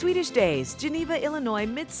West, Swedish Days, Geneva, Illinois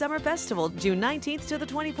Midsummer Festival, June 19th to the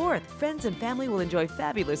 24th. Friends and family will enjoy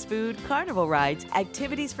fabulous food, carnival rides,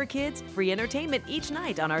 activities for kids, free entertainment each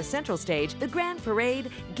night on our central stage, the grand parade,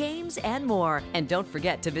 games, and more. And don't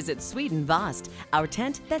forget to visit Sweden Vost, our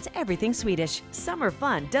tent that's everything Swedish. Summer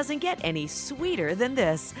fun doesn't get any sweeter than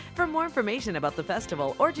this. For more information about the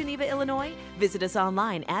festival or Geneva, Illinois, visit us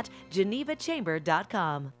online at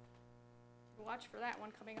genevachamber.com. Watch for that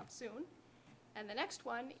one coming up soon. And the next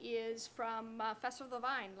one is from Festival of the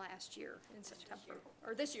Vine last year in September.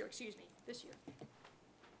 Or this year, excuse me, this year.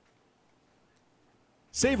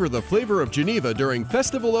 Savor the flavor of Geneva during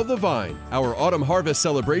Festival of the Vine, our autumn harvest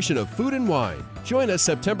celebration of food and wine. Join us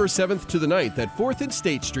September 7th to the 9th at 4th and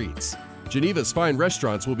State Streets. Geneva's fine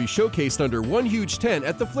restaurants will be showcased under one huge tent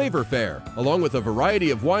at the Flavor Fair, along with a variety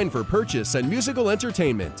of wine for purchase and musical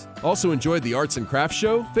entertainment. Also enjoy the arts and crafts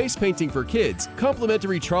show, face painting for kids,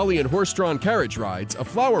 complimentary trolley and horse-drawn carriage rides, a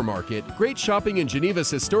flower market, great shopping in Geneva's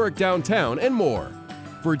historic downtown, and more.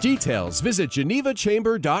 For details, visit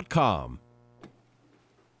genevachamber.com.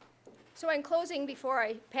 So in closing, before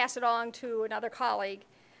I pass it on to another colleague,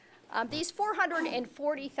 these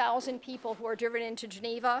 440,000 people who are driven into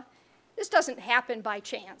Geneva, this doesn't happen by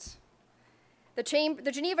chance. The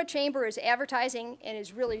Geneva Chamber is advertising and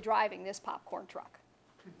is really driving this popcorn truck.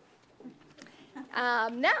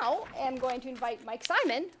 Now I'm going to invite Mike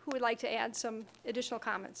Simon, who would like to add some additional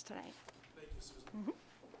comments tonight. Thank you, Susan.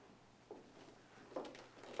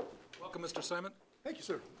 Welcome, Mr. Simon. Thank you,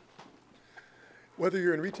 sir. Whether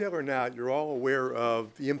you're in retail or not, you're all aware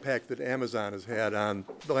of the impact that Amazon has had on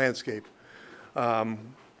the landscape.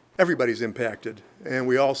 Everybody's impacted, and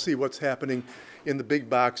we all see what's happening in the big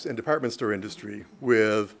box and department store industry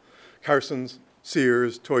with Carson's,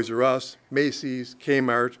 Sears, Toys R Us, Macy's,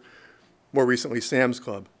 Kmart, more recently Sam's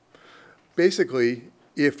Club. Basically,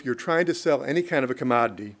 if you're trying to sell any kind of a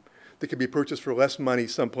commodity that can be purchased for less money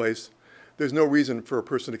someplace, there's no reason for a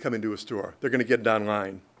person to come into a store. They're going to get it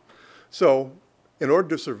online. So, in order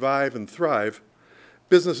to survive and thrive,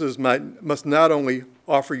 businesses must not only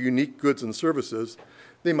offer unique goods and services,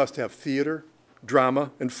 they must have theater,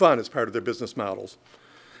 drama, and fun as part of their business models.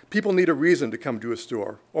 People need a reason to come to a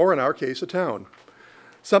store, or in our case, a town.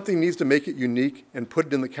 Something needs to make it unique and put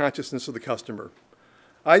it in the consciousness of the customer.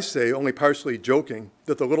 I say, only partially joking,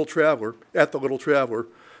 that at the Little Traveler,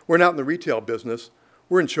 we're not in the retail business,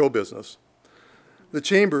 we're in show business. The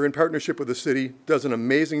Chamber, in partnership with the city, does an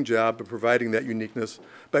amazing job of providing that uniqueness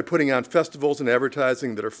by putting on festivals and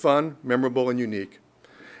advertising that are fun, memorable, and unique.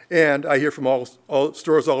 And I hear from all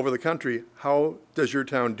stores all over the country, how does your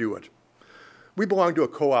town do it? We belong to a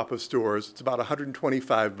co-op of stores. It's about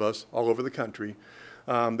 125 of us all over the country.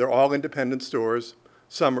 They're all independent stores.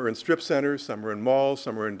 Some are in strip centers, some are in malls,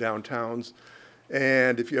 some are in downtowns.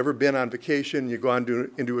 And if you've ever been on vacation, you go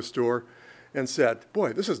into a store and said,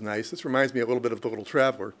 boy, this is nice. This reminds me a little bit of The Little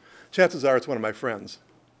Traveler. Chances are it's one of my friends.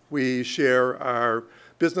 We share our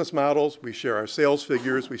business models, we share our sales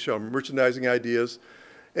figures, we share merchandising ideas,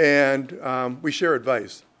 and we share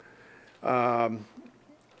advice. I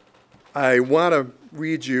want to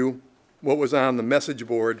read you what was on the message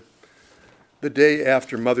board the day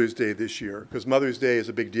after Mother's Day this year, because Mother's Day is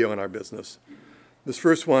a big deal in our business. This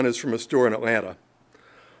first one is from a store in Atlanta.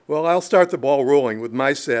 Well, I'll start the ball rolling with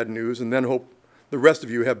my sad news and then hope the rest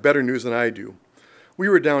of you have better news than I do. We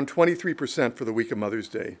were down 23% for the week of Mother's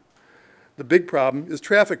Day. The big problem is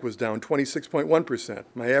traffic was down 26.1%.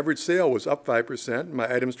 My average sale was up 5%.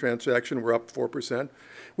 My items transaction were up 4%.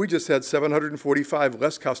 We just had 745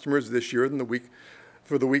 less customers this year than the week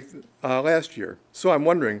last year. So I'm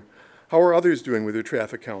wondering, how are others doing with their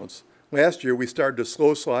traffic counts? Last year we started a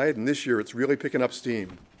slow slide, and this year it's really picking up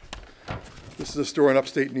steam. This is a store in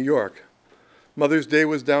upstate New York. Mother's Day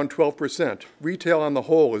was down 12%. Retail on the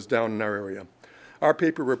whole is down in our area. Our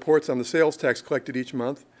paper reports on the sales tax collected each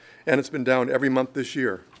month, and it's been down every month this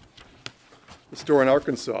year. The store in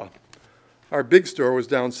Arkansas. Our big store was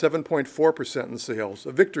down 7.4% in sales,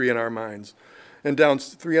 a victory in our minds, and down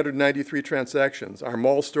 393 transactions. Our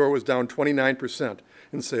mall store was down 29%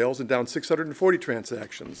 in sales and down 640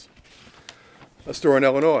 transactions. A store in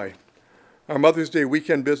Illinois. Our Mother's Day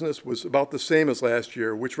weekend business was about the same as last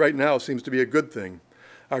year, which right now seems to be a good thing.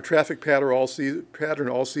 Our traffic pattern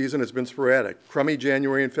all season has been sporadic. Crummy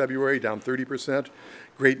January and February, down 30%.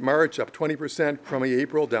 Great March, up 20%. Crummy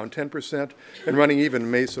April, down 10%. And running even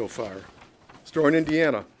in May so far. Store in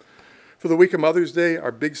Indiana. For the week of Mother's Day,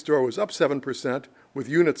 our big store was up 7%, with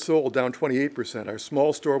units sold down 28%. Our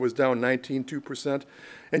small store was down 19.2%,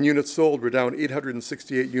 and units sold were down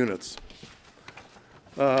 868 units.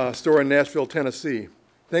 Store in Nashville, Tennessee.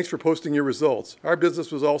 Thanks for posting your results. Our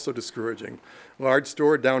business was also discouraging. Large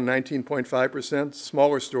store down 19.5%,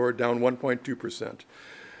 smaller store down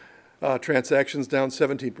 1.2%. Transactions down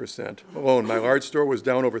 17%. Alone, my large store was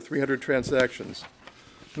down over 300 transactions.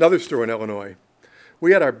 Another store in Illinois.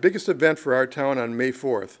 We had our biggest event for our town on May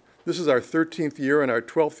 4th. This is our 13th year and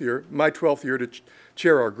my 12th year to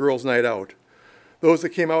chair our Girls' Night Out. Those that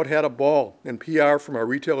came out had a ball, and PR from our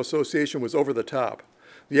retail association was over the top.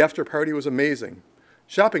 The after party was amazing.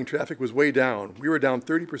 Shopping traffic was way down. We were down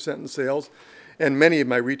 30% in sales, and many of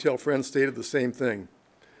my retail friends stated the same thing.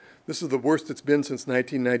 This is the worst it's been since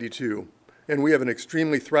 1992, and we have an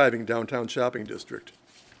extremely thriving downtown shopping district.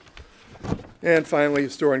 And finally, a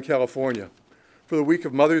store in California. For the week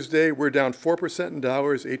of Mother's Day, we're down 4% in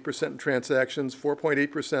dollars, 8% in transactions,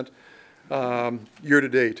 4.8% year to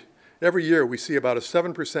date. Every year, we see about a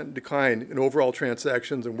 7% decline in overall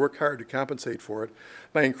transactions and work hard to compensate for it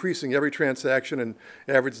by increasing every transaction and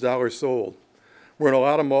average dollars sold. We're in a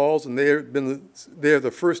lot of malls, and they're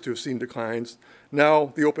the first to have seen declines.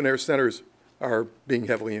 Now, the open-air centers are being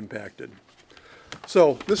heavily impacted.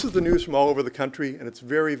 So this is the news from all over the country, and it's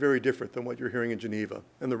very, very different than what you're hearing in Geneva.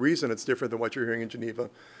 And the reason it's different than what you're hearing in Geneva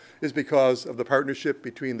is because of the partnership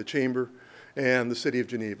between the Chamber and the City of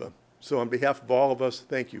Geneva. So on behalf of all of us,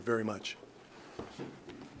 thank you very much.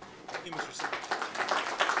 Thank you, Mr. Secretary.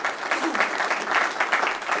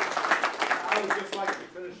 I would just like to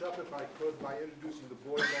finish up, if I could, by introducing the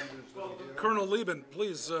board members. Colonel Lieben,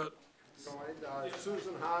 please.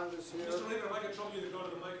 Susan Hahn is here. Mr. Lieben, if I could trouble you to go to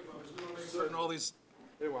the microphone, because we want to make certain all these.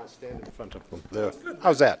 They want to stand in front of them. There.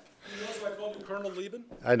 How's that? You notice I called you Colonel Lieben?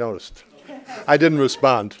 I noticed. I didn't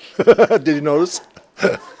respond. Did you notice?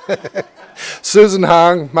 Susan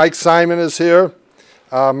Hong, Mike Simon is here.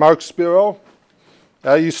 Mark Spiro.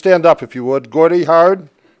 You stand up if you would. Gordy Hard,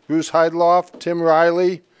 Bruce Heidloff, Tim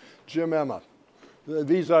Riley, Jim Emma.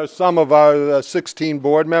 These are some of our 16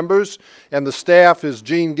 board members, and the staff is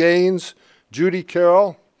Jean Gaines, Judy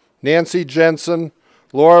Carroll, Nancy Jensen,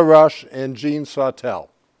 Laura Rush, and Jean Sautel.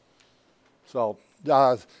 So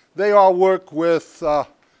they all work with,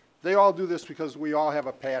 they all do this because we all have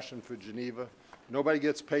a passion for Geneva. Nobody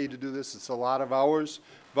gets paid to do this. It's a lot of hours,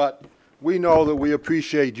 but we know that we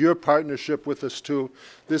appreciate your partnership with us too.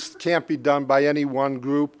 This can't be done by any one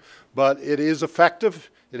group, but it is effective.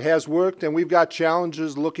 It has worked, and we've got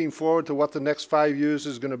challenges looking forward to what the next 5 years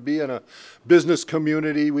is going to be in a business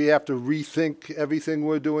community. We have to rethink everything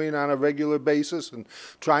we're doing on a regular basis and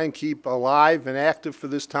try and keep alive and active for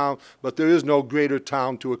this town, but there is no greater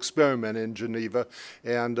town to experiment in Geneva,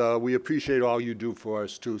 and we appreciate all you do for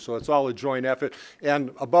us too. So it's all a joint effort,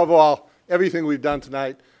 and above all, everything we've done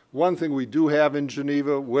tonight, one thing we do have in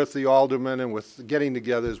Geneva with the aldermen and with getting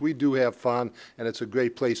together is we do have fun, and it's a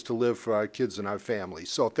great place to live for our kids and our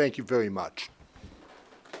families. So thank you very much.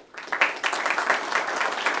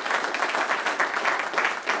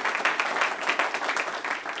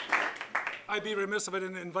 I'd be remiss if I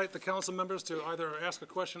didn't invite the council members to either ask a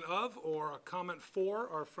question of or a comment for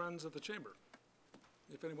our friends at the chamber,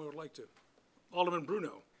 if anyone would like to. Alderman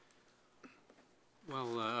Bruno.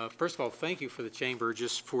 Well, first of all, thank you for the chamber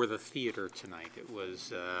just for the theater tonight. It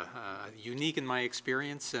was unique in my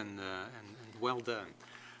experience and well done.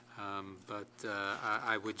 But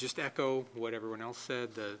I would just echo what everyone else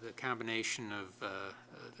said, the combination of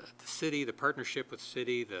the city, the partnership with the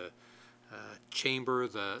city, the chamber,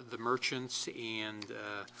 the merchants, and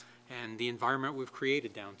the environment we've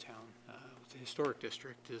created downtown. The historic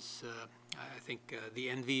district is, I think, the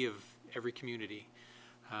envy of every community.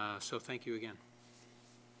 So thank you again.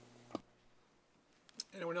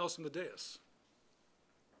 Anyone else from the dais?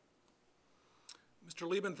 Mr.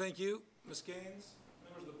 Lieben, thank you. Ms. Gaines,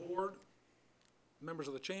 members of the board, members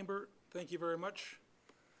of the chamber, thank you very much.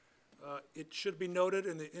 It should be noted,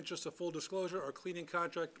 in the interest of full disclosure, our cleaning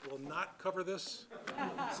contract will not cover this,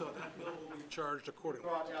 so that bill will be charged accordingly.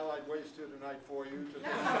 Brought Allied Waste here tonight for you.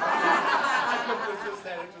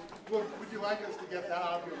 Would you like us to get that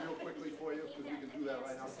out here real quickly for you? Because we can do that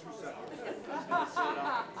right now in 2 seconds.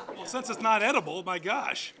 Well, since it's not edible, my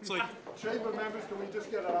gosh. It's like, Chamber members, can we just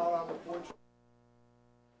get it out on the porch?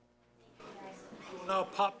 we'll now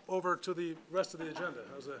pop over to the rest of the agenda.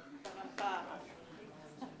 How's that?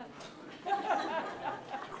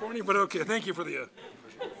 Corny, but okay. Thank you for the.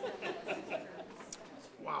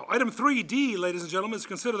 Wow. Item 3D, ladies and gentlemen, is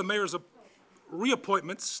consider the mayor's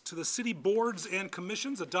reappointments to the city boards and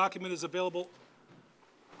commissions. A document is available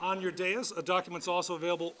on your dais. A document's also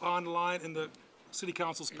available online in the city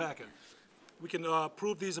council's packet. We can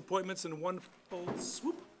approve these appointments in one full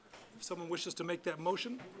swoop. If someone wishes to make that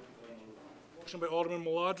motion. Motion by Alderman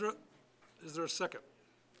Maladra. Is there a second?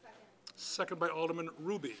 Second by Alderman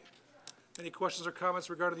Ruby. Any questions or comments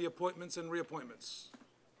regarding the appointments and reappointments?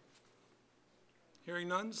 Hearing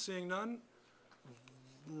none, seeing none.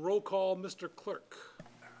 Roll call, Mr. Clerk.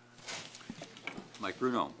 Mike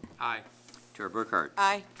Bruno. Aye. Tara Burkhart.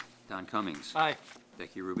 Aye. Don Cummings. Aye.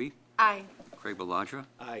 Becky Ruby. Aye. Craig Baladra.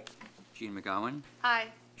 Aye. Jean McGowan. Aye.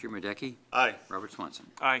 Jim Radecki. Aye. Robert Swanson.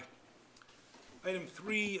 Aye. Item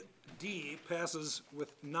 3D passes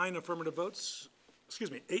with 8 affirmative votes,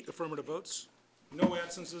 no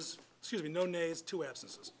absences, no nays, 2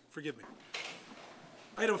 absences. Forgive me.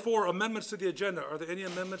 Item 4, amendments to the agenda. Are there any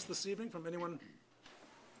amendments this evening from anyone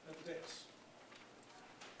at the dais?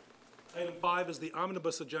 Item 5 is the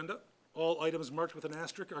omnibus agenda. All items marked with an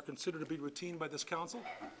asterisk are considered to be routine by this council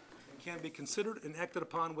and can be considered and acted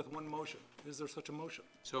upon with one motion. Is there such a motion?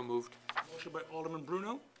 So moved. Motion by Alderman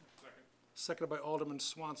Bruno. Seconded by Alderman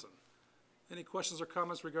Swanson. Any questions or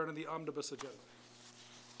comments regarding the omnibus agenda?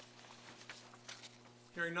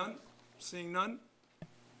 Hearing none, seeing none.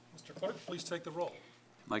 Mr. Clerk, please take the roll.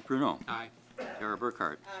 Mike Bruno. Aye. Tara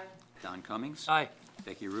Burkhart. Aye. Don Cummings. Aye.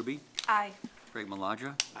 Becky Ruby. Aye. Craig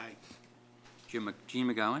Maladra. Aye. Jean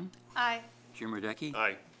McGowan. Aye. Jim Radecki.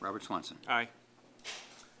 Aye. Robert Swanson. Aye.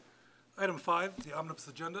 Item 5, the omnibus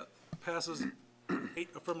agenda, passes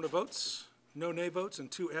 8 affirmative votes, no nay votes, and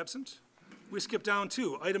 2 absent. We skip down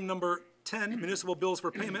to item number 10, municipal bills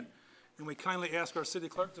for payment, and we kindly ask our city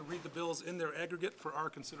clerk to read the bills in their aggregate for our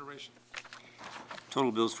consideration.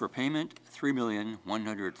 Total bills for payment,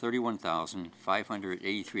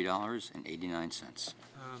 $3,131,583.89.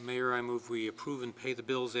 Mayor, I move we approve and pay the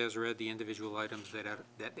bills as read. The individual items that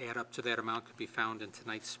add up to that amount could be found in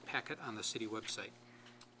tonight's packet on the city website.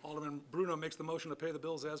 Alderman Bruno makes the motion to pay the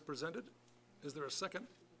bills as presented. Is there a second?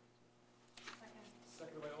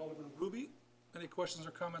 Seconded by Alderman Ruby. Any questions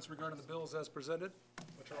or comments regarding the bills as presented,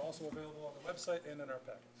 which are also available on the website and in our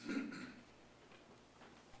packets?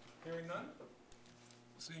 Hearing none?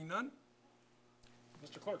 Seeing none?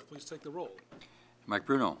 Mr. Clerk, please take the roll. Mike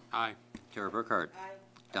Bruno. Aye. Tara Burkhart. Aye.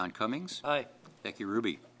 Don Cummings. Aye. Becky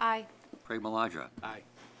Ruby. Aye. Craig Maladra. Aye.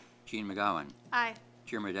 Jean McGowan. Aye.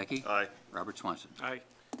 Jim Radecki. Aye. Robert Swanson. Aye.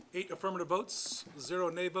 8 affirmative votes, 0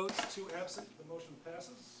 nay votes, 2 absent. The motion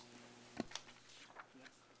passes.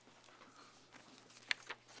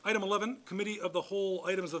 Item 11, Committee of the Whole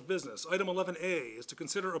Items of Business. Item 11A is to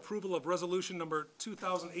consider approval of resolution number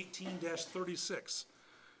 2018-36,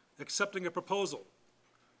 accepting a proposal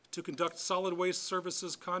to conduct solid waste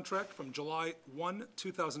services contract from July 1,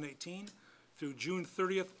 2018 through June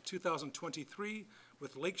 30th, 2023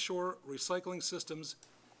 with Lakeshore Recycling Systems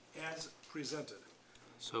as presented.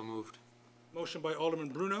 So moved. Motion by Alderman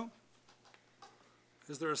Bruno.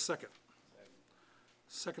 Is there a second?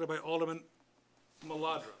 Seconded by Alderman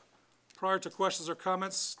Maladra. Prior to questions or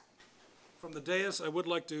comments from the dais, I would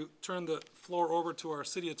like to turn the floor over to our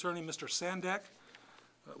city attorney, Mr. Sandak.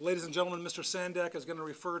 Ladies and gentlemen, Mr. Sandak is going to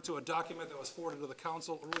refer to a document that was forwarded to the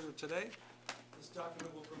council earlier today. This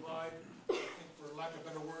document will provide, I think for lack of a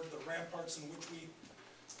better word, the ramparts in which we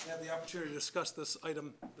have the opportunity to discuss this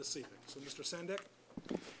item this evening. So, Mr. Sandak.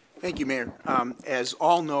 Thank you, Mayor. As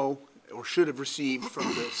all know, or should have received from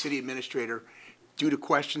the city administrator, due to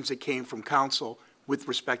questions that came from council with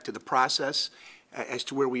respect to the process as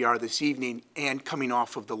to where we are this evening and coming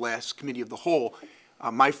off of the last committee of the whole,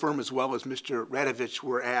 my firm as well as Mr. Radovich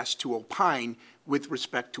were asked to opine with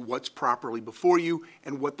respect to what's properly before you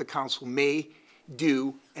and what the council may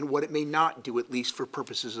do and what it may not do, at least for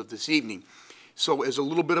purposes of this evening. So as a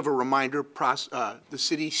little bit of a reminder, the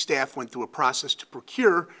city staff went through a process to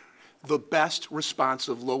procure the best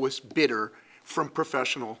responsive lowest bidder from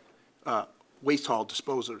professional waste hall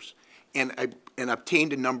disposers, and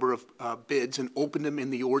obtained a number of bids and opened them in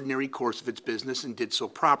the ordinary course of its business and did so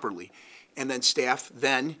properly. And then staff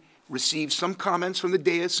then received some comments from the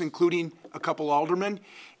dais, including a couple aldermen,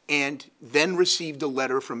 and then received a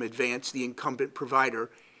letter from Advance, the incumbent provider,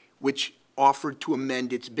 which offered to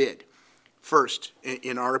amend its bid. First,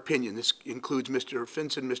 in our opinion, this includes Mr.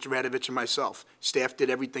 Finson, Mr. Radovich, and myself, staff did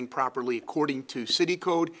everything properly according to city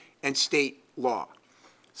code and state law.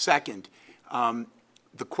 Second,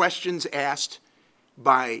 the questions asked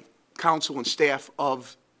by council and staff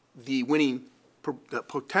of the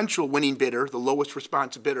potential winning bidder, the lowest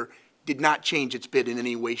responsive bidder, did not change its bid in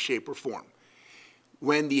any way, shape, or form.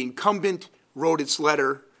 When the incumbent wrote its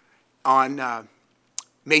letter on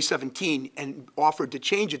May 17 and offered to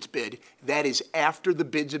change its bid, that is after the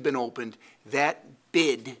bids have been opened. That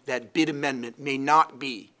bid amendment may not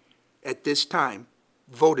be, at this time,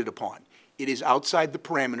 voted upon. It is outside the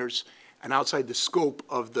parameters and outside the scope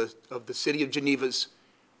of the City of Geneva's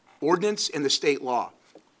ordinance and the state law.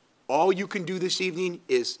 All you can do this evening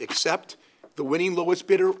is accept the winning lowest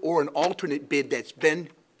bidder or an alternate bid that's been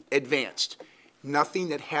advanced. Nothing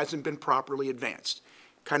that hasn't been properly advanced.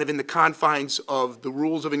 Kind of in the confines of the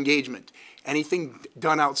rules of engagement. Anything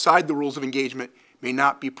done outside the rules of engagement may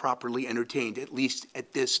not be properly entertained, at least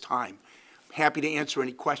at this time. I'm happy to answer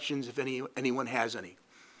any questions if anyone has any.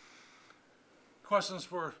 Questions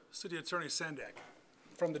for City Attorney Sandak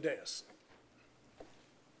from the dais.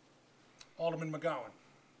 Alderman McGowan.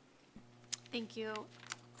 Thank you,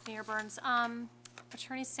 Mayor Burns.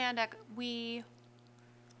 Attorney Sandak, we've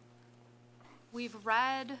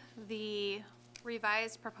read the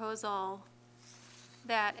revised proposal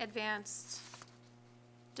that Advanced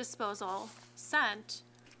Disposal sent.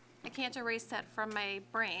 I can't erase that from my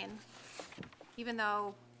brain, even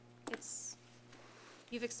though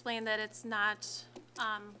you've explained that it's not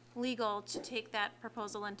legal to take that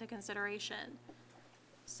proposal into consideration.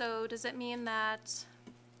 So does it mean that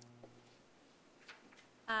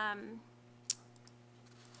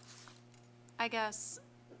I guess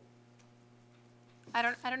I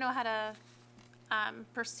don't know how to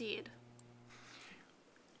proceed.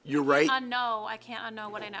 You're right. I can't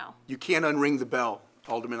unknow what I know. You can't unring the bell,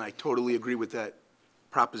 Alderman. I totally agree with that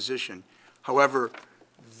proposition. However,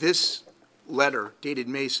 this letter dated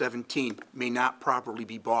May 17 may not properly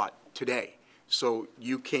be bought today. So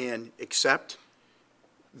you can accept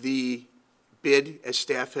the bid as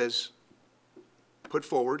staff has put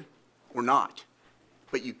forward or not,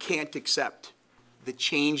 but you can't accept the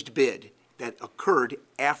changed bid that occurred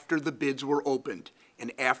after the bids were opened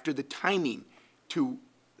and after the timing to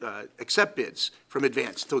accept bids from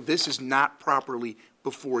Advance. So this is not properly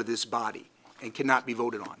before this body and cannot be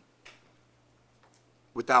voted on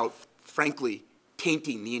without, frankly,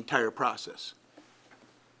 tainting the entire process.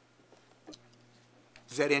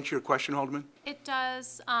 Does that answer your question, Alderman? It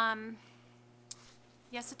does.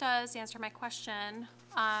 Yes, it does answer my question.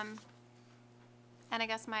 And I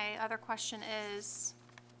guess my other question is,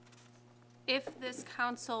 if this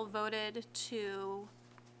council voted to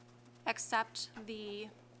accept the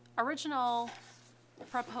original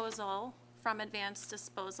proposal from Advanced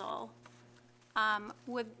Disposal,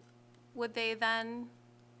 would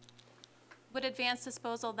Advanced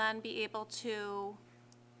Disposal then be able to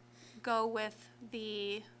go with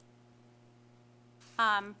the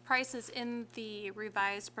prices in the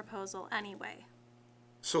revised proposal anyway?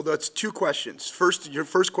 So that's two questions. First, your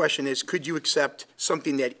first question is, could you accept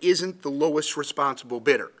something that isn't the lowest responsible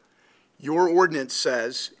bidder? Your ordinance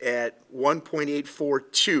says at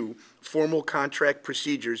 1.842, formal contract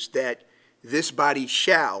procedures, that this body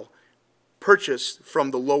shall purchase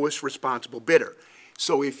from the lowest responsible bidder.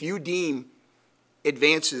 So if you deem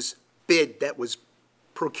Advance's bid that was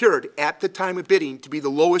procured at the time of bidding to be the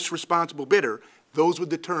lowest responsible bidder, those were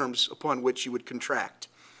the terms upon which you would contract.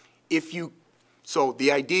 So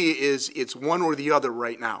the idea is it's one or the other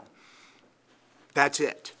right now. That's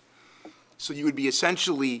it. So you would be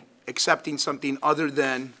essentially accepting something other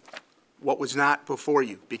than what was not before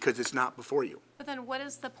you, because it's not before you. But then what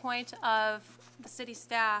is the point of the city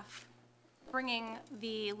staff bringing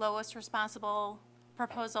the lowest responsible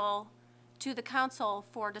proposal to the council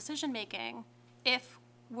for decision-making if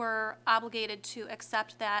we're obligated to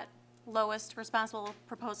accept that lowest responsible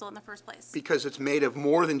proposal in the first place? Because it's made of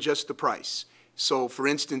more than just the price. So, for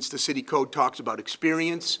instance, the city code talks about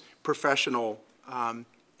experience, professional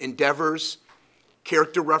endeavors,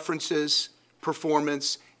 character references,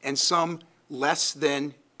 performance, and some less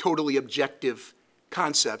than totally objective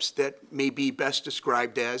concepts that may be best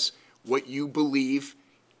described as what you believe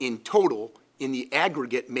in total, in the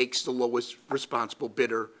aggregate, makes the lowest responsible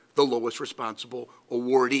bidder the lowest responsible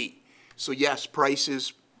awardee. So yes, price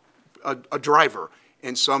is a driver,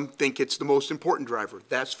 and some think it's the most important driver.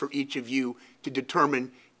 That's for each of you to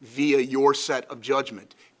determine via your set of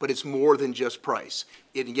judgment. But it's more than just price.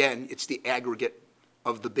 Again, it's the aggregate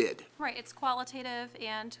of the bid. Right, it's qualitative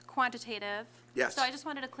and quantitative. Yes. So I just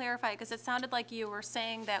wanted to clarify, because it sounded like you were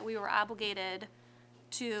saying that we were obligated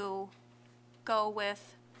to go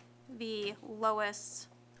with the lowest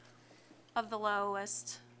of the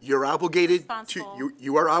lowest. You're obligated responsible to,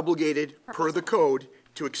 you are obligated per the code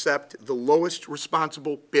to accept the lowest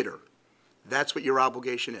responsible bidder. That's what your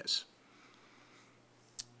obligation is.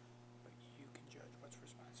 You can judge what's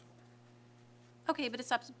responsible. Okay, but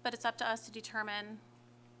it's up to us to determine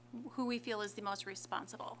who we feel is the most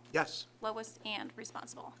responsible. Yes. Lowest and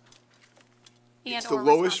responsible. It's the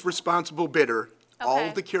lowest responsible bidder. All Okay.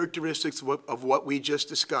 of the characteristics of what we just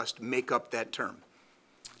discussed make up that term.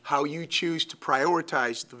 How you choose to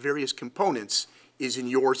prioritize the various components is in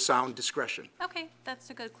your sound discretion. Okay, that's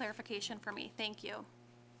a good clarification for me. Thank you.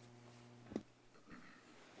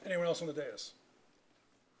 Anyone else on the dais?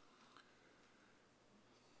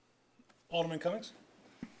 Alderman Cummings?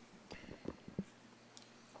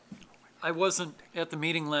 I wasn't at the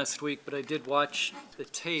meeting last week, but I did watch the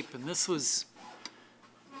tape, and this was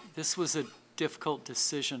a difficult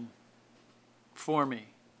decision for me.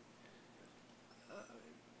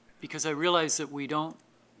 Because I realize that we don't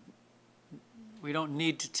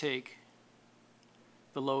need to take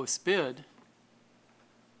the lowest bid,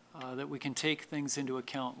 that we can take things into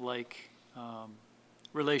account like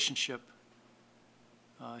relationship,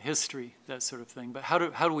 history, that sort of thing. But how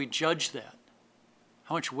do we judge that?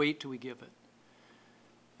 How much weight do we give it?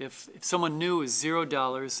 If someone new is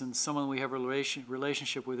 $0 and someone we have a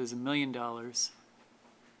relationship with is $1 million,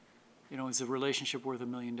 you know, is a relationship worth $1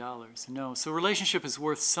 million? No. So a relationship is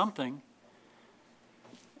worth something.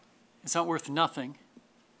 It's not worth nothing.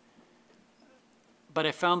 But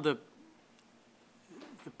I found the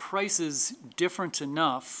prices different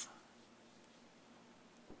enough,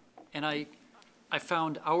 and I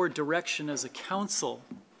found our direction as a council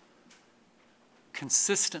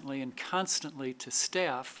consistently and constantly to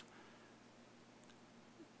staff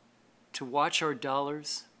to watch our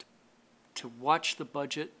dollars, to watch the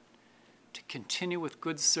budget, to continue with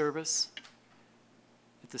good service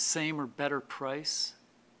at the same or better price.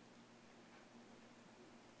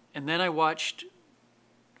 And then I watched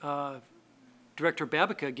Director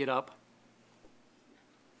Babica get up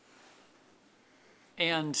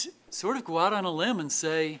and sort of go out on a limb and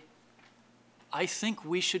say, I think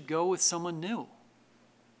we should go with someone new.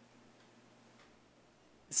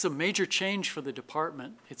 It's a major change for the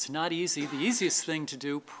department. It's not easy. The easiest thing to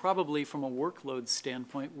do, probably from a workload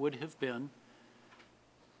standpoint, would have been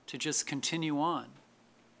to just continue on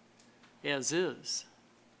as is.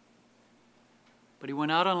 But he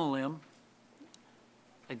went out on a limb.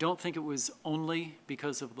 I don't think it was only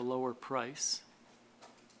because of the lower price.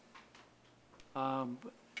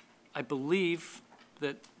 I believe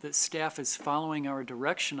that staff is following our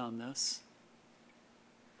direction on this,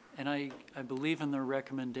 and I believe in their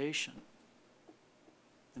recommendation.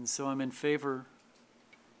 And so I'm in favor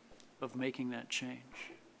of making that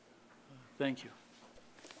change. Thank you.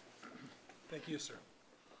 Thank you, sir.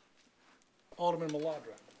 Alderman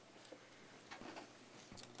Maladra.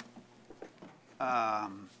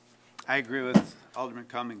 I agree with Alderman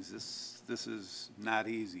Cummings. This is not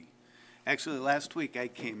easy. Actually, last week I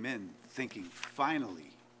came in thinking,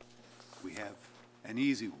 finally, we have an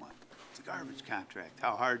easy one. It's a garbage contract.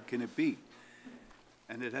 How hard can it be?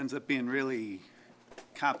 And it ends up being really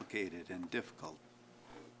complicated and difficult,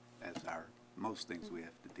 as are most things we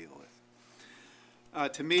have to deal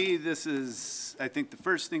with. To me, this is, I think the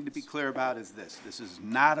first thing to be clear about is this. This is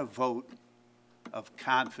not a vote of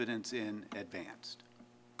confidence in Advanced.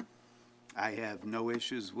 I have no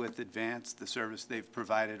issues with Advanced. The service they've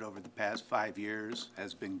provided over the past 5 years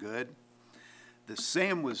has been good. The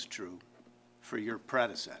same was true for your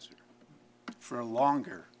predecessor for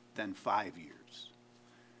longer than 5 years.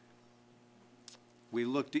 We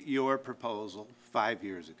looked at your proposal 5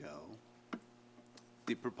 years ago,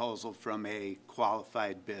 the proposal from a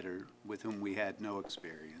qualified bidder with whom we had no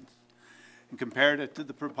experience, and compared it to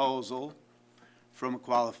the proposal from a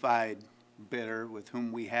qualified bidder with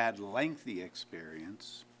whom we had lengthy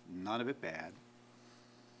experience, none of it bad,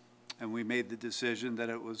 and we made the decision that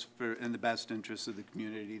it was in the best interest of the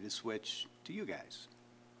community to switch to you guys.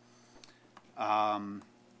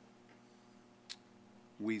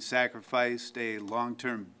 We sacrificed a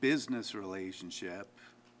long-term business relationship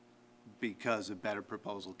because a better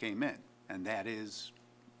proposal came in, and that is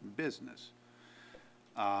business.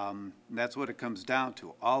 That's what it comes down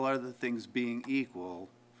to. All other things being equal,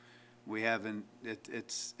 we haven't,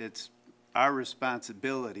 it's our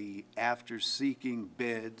responsibility after seeking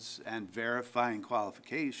bids and verifying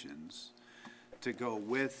qualifications to go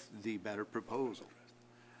with the better proposal.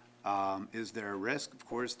 Is there a risk? Of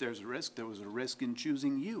course there's a risk. There was a risk in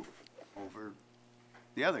choosing you over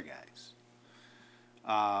the other guys.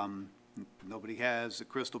 Nobody has a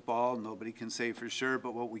crystal ball. Nobody can say for sure,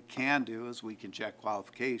 but what we can do is we can check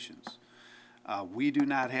qualifications. We do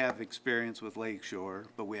not have experience with Lakeshore,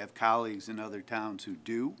 but we have colleagues in other towns who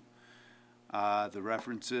do. The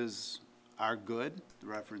references are good. The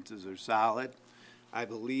references are solid. I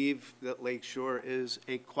believe that Lakeshore is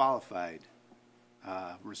a qualified,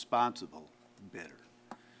 responsible bidder.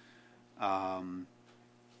 And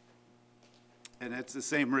it's the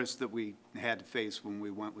same risk that we had to face when we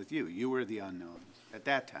went with you. You were the unknown at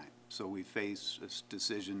that time. So we face this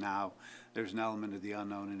decision now. There's an element of the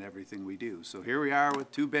unknown in everything we do. So here we are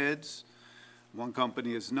with 2 bids. One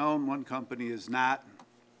company is known, one company is not.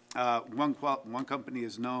 One company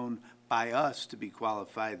is known by us to be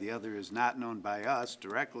qualified. The other is not known by us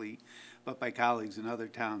directly, but by colleagues in other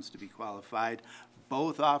towns to be qualified.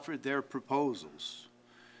 Both offered their proposals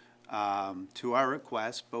to our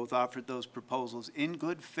request. Both offered those proposals in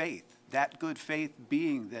good faith, that good faith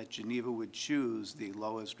being that Geneva would choose the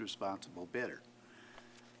lowest responsible bidder.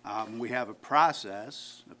 We have a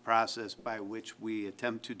process by which we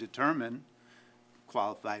attempt to determine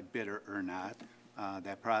qualified bidder or not.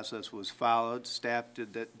 That process was followed. Staff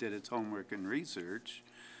did its homework and research.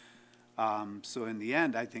 So in the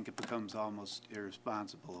end, I think it becomes almost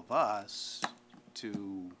irresponsible of us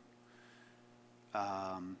to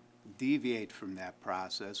deviate from that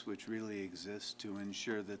process, which really exists to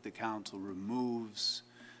ensure that the council removes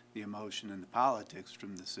the emotion and the politics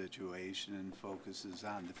from the situation and focuses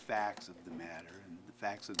on the facts of the matter. And the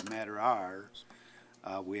facts of the matter are,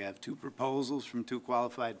 we have 2 proposals from 2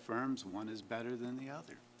 qualified firms. One is better than the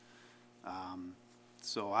other.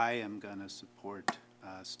 So I am going to support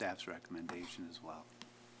staff's recommendation as well.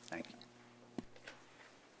 Thank you.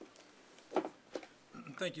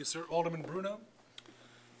 Thank you, sir. Alderman Bruno?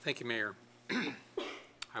 Thank you, Mayor.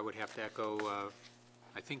 I would have to echo,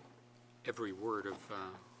 I think, every word of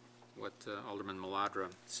what Alderman Maladra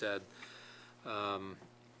said. I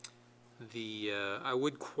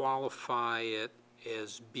would qualify it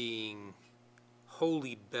as being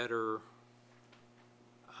wholly better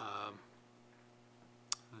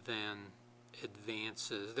than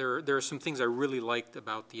Advances. There are some things I really liked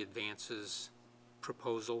about the Advances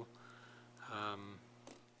proposal,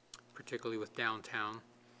 particularly with downtown.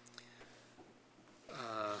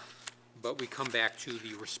 But we come back to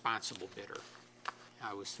the responsible bidder.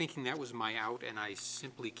 I was thinking that was my out, and I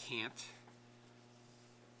simply can't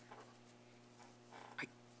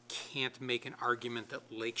make an argument that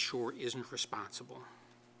Lakeshore isn't responsible.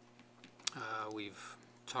 We've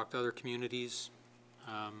talked to other communities.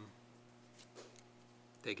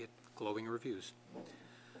 They get glowing reviews.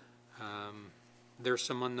 There's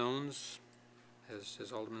some unknowns.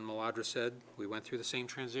 As Alderman Maladra said, we went through the same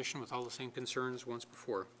transition with all the same concerns once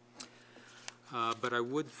before. But I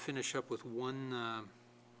would finish up with one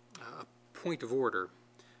point of order.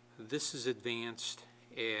 This is advanced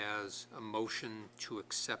as a motion to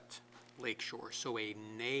accept Lakeshore. So a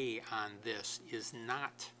nay on this is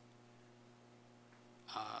not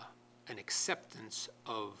an acceptance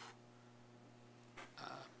of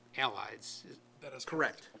Allied's. That is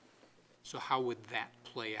correct. So how would that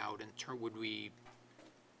play out in turn? Would we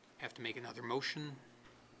have to make another motion?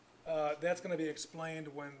 That's going to be explained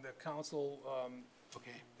when the council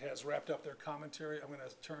has wrapped up their commentary. I'm going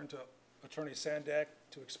to turn to Attorney Sandak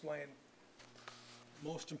to explain,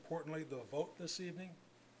 most importantly, the vote this evening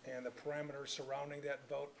and the parameters surrounding that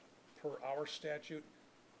vote per our statute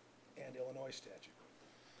and Illinois statute.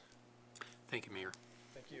 Thank you, Mayor.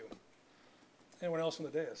 Thank you. Anyone else on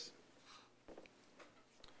the dais?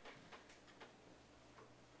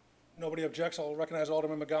 Nobody objects. I'll recognize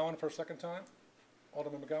Alderman McGowan for a second time.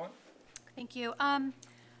 Alderman McGowan. Thank you.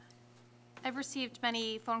 I've received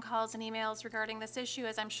many phone calls and emails regarding this issue,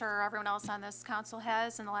 as I'm sure everyone else on this council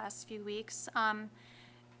has in the last few weeks.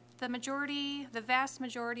 The vast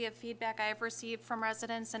majority of feedback I have received from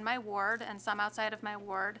residents in my ward and some outside of my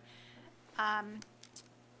ward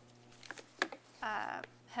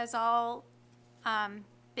has all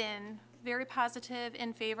been very positive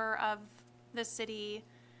in favor of the city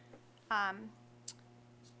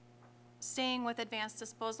staying with advanced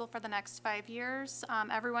disposal for the next 5 years.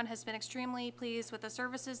 Everyone has been extremely pleased with the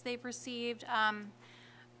services they've received.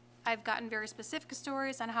 I've gotten very specific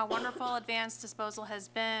stories on how wonderful advanced disposal has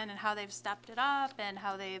been and how they've stepped it up and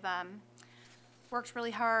how they've worked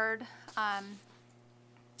really hard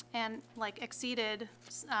and like exceeded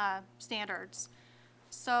standards.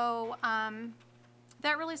 So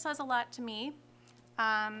that really says a lot to me.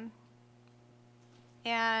 I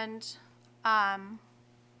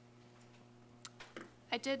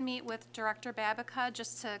did meet with Director Babica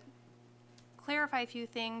just to clarify a few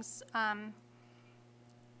things.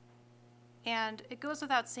 And it goes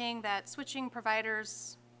without saying that switching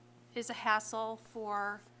providers is a hassle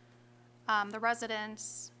for the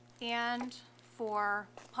residents and for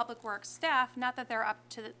Public Works staff. Not that they're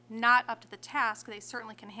not up to the task. They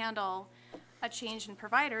certainly can handle a change in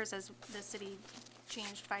providers, as the city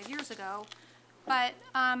changed 5 years ago. But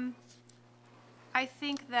I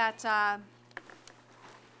think that,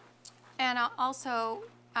 and also,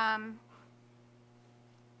 I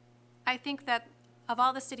think that of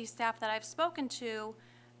all the city staff that I've spoken to,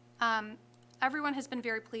 everyone has been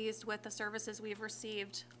very pleased with the services we've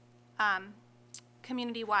received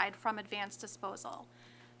community-wide from advanced disposal.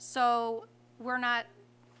 So we're not,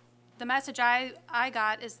 the message I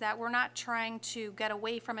got is that we're not trying to get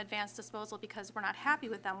away from advanced disposal because we're not happy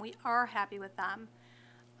with them. We are happy with them.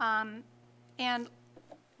 And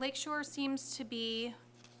Lakeshore seems to be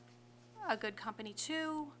a good company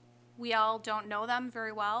too. We all don't know them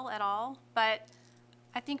very well at all, but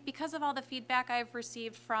I think because of all the feedback I've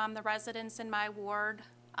received from the residents in my ward,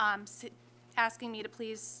 asking me to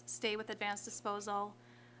please stay with advanced disposal,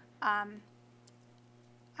 I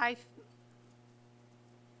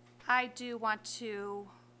do want to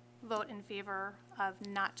vote in favor of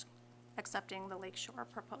not accepting the Lakeshore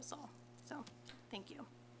proposal. So, thank you.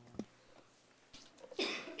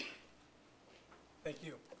 Thank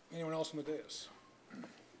you. Anyone else on the dais?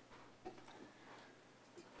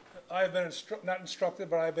 I have been not instructed,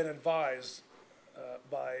 but I've been advised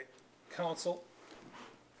by council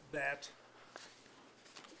that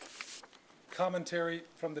commentary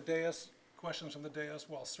from the dais, questions from the dais,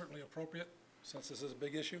 while certainly appropriate, since this is a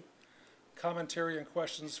big issue, commentary and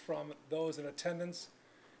questions from those in attendance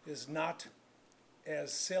is not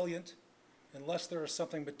as salient unless there is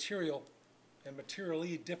something material and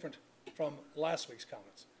materially different from last week's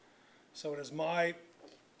comments. So it is my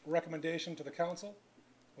recommendation to the council,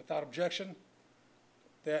 without objection,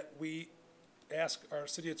 that we ask our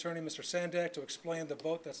city attorney, Mr. Sandak, to explain the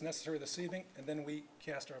vote that's necessary this evening, and then we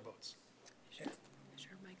cast our votes. Is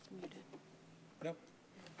your mic muted? No?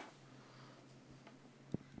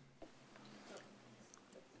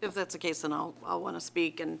 If that's the case, then I'll want to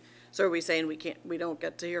speak. And so are we saying we don't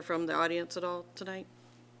get to hear from the audience at all tonight?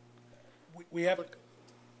 We have,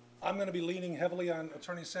 I'm going to be leaning heavily on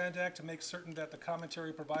Attorney Sandak to make certain that the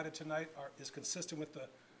commentary provided tonight is consistent with the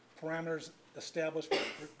parameters established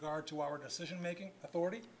with regard to our decision-making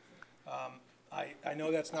authority. I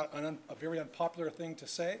know that's not a very unpopular thing to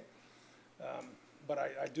say, but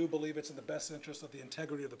I do believe it's in the best interest of the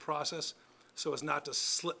integrity of the process so as not to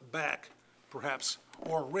slip back, perhaps,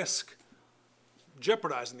 or risk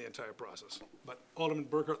jeopardizing the entire process. But Alderman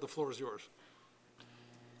Burkhart, the floor is yours.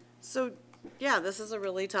 So, yeah, this is a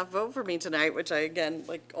really tough vote for me tonight, which I, again,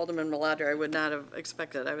 like Alderman Maladra, I would not have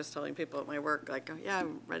expected. I was telling people at my work, like, oh, yeah,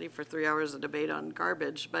 I'm ready for 3 hours of debate on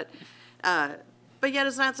garbage. But yet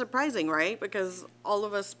it's not surprising, right? Because all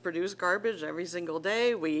of us produce garbage every single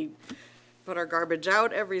day. We put our garbage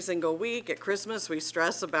out every single week. At Christmas, we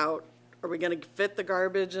stress about, are we going to fit the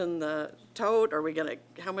garbage in the tote? Are we going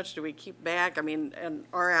to, how much do we keep back? I mean, in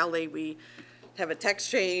our alley, we have a text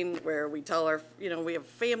chain where we tell our, we have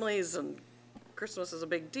families, and Christmas is a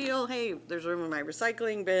big deal. Hey, there's room in my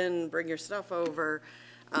recycling bin. Bring your stuff over.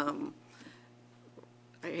 I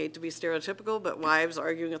hate to be stereotypical, but wives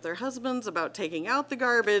arguing with their husbands about taking out the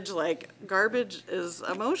garbage. Like, garbage is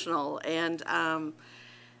emotional. And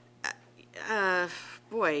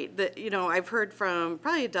boy, I've heard from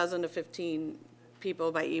probably a dozen to 15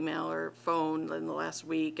 people by email or phone in the last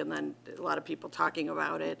week, and then a lot of people talking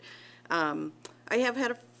about it. I have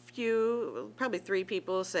had a few, probably 3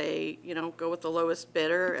 people say, go with the lowest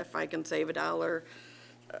bidder. If I can save $1,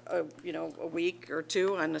 a week or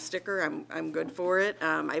 2 on a sticker, I'm good for it.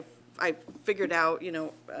 I figured out,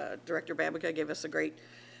 Director Babica gave us a great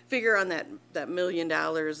figure on that $1 million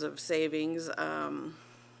of savings.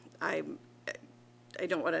 I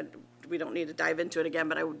don't want to, we don't need to dive into it again,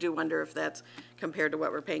 but I do wonder if that's compared to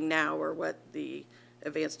what we're paying now or what the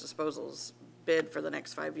advanced disposals bid for the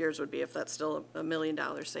next 5 years would be, if that's still $1 million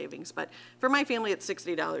savings. But for my family, it's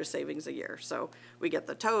 $60 savings a year. So we get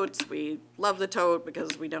the totes. We love the tote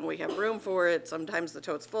because we know we have room for it. Sometimes the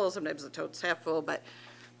tote's full, sometimes the tote's half full, but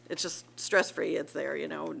it's just stress-free. It's there,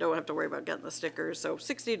 don't have to worry about getting the stickers. So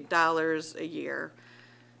 $60 a year.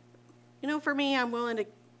 For me, I'm willing to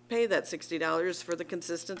pay that $60 for the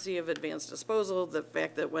consistency of advanced disposal, the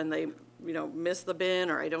fact that when they, miss the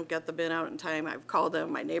bin or I don't get the bin out in time, I've called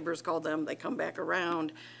them, my neighbors called them, they come back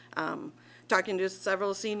around. Talking to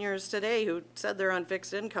several seniors today who said they're on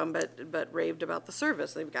fixed income but raved about the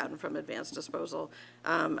service they've gotten from advanced disposal.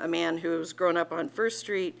 A man who's grown up on First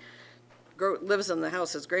Street, lives in the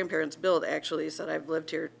house his grandparents built, actually said, I've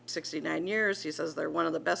lived here 69 years. He says they're one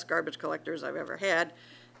of the best garbage collectors I've ever had.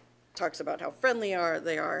 Talks about how friendly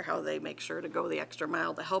they are, how they make sure to go the extra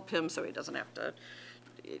mile to help him so he doesn't have to,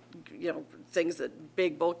 things that,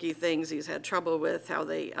 big bulky things he's had trouble with, how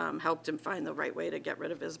they helped him find the right way to get rid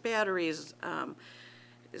of his batteries.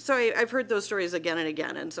 So I've heard those stories again and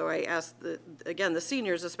again, and so I asked, the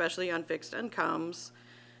seniors, especially on fixed incomes,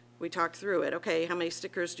 we talked through it. Okay, how many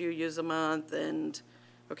stickers do you use a month? And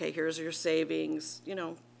okay, here's your savings.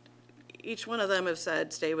 Each one of them have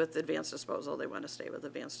said stay with advanced disposal. They want to stay with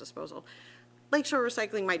advanced disposal. Lakeshore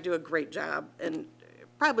Recycling might do a great job and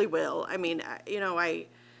probably will. I mean,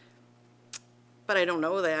 but I don't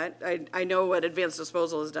know that. I know what advanced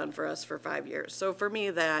disposal has done for us for 5 years. So for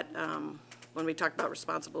me, that when we talk about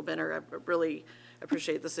responsible bidder, I really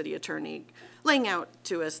appreciate the city attorney laying out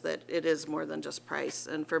to us that it is more than just price.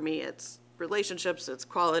 And for me, it's relationships, it's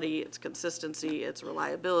quality, it's consistency, it's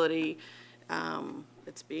reliability.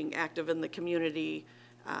 It's being active in the community,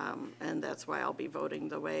 and that's why I'll be voting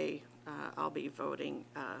the way I'll be voting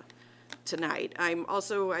tonight.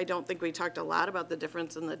 I don't think we talked a lot about the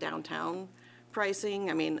difference in the downtown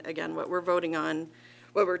pricing. I mean, again, what we're voting on,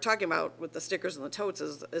 what we're talking about with the stickers and the totes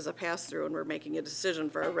is a pass-through, and we're making a decision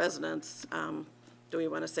for our residents. Do we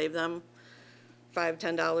want to save them $5,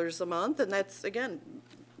 $10 a month? And that's, again,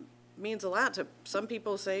 means a lot to some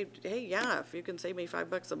people. Say, hey, yeah, if you can save me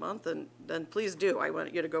 $5 a month, then please do. I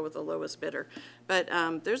want you to go with the lowest bidder. But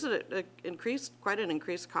there's quite an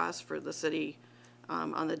increased cost for the city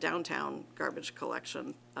on the downtown garbage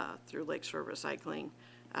collection through Lakeshore Recycling.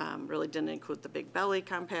 Really didn't include the big belly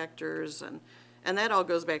compactors, and that all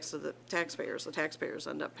goes back to the taxpayers. The taxpayers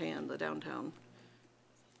end up paying the downtown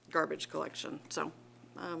garbage collection. So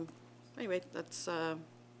anyway, that's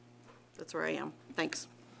where I am. Thanks.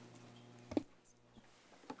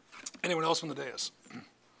 Anyone else from the dais?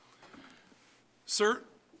 Sir,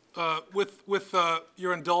 with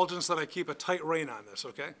your indulgence that I keep a tight rein on this,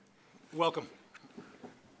 okay? Welcome.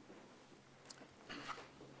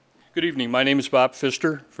 Good evening. My name is Bob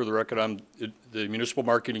Pfister. For the record, I'm the Municipal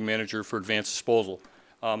Marketing Manager for Advanced Disposal.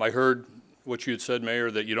 I heard what you had said, Mayor,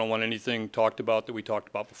 that you don't want anything talked about that we talked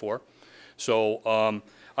about before. So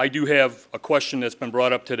I do have a question that's been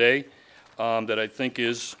brought up today that I think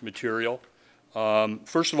is material.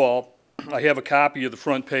 First of all, I have a copy of the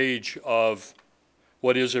front page of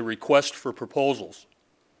what is a request for proposals.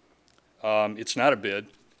 It's not a bid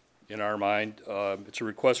in our mind. It's a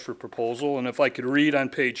request for proposal. And if I could read on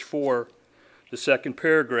page 4, the second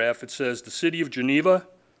paragraph, it says, the City of Geneva,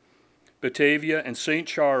 Batavia, and St.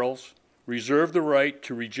 Charles reserve the right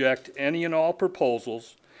to reject any and all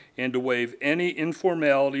proposals and to waive any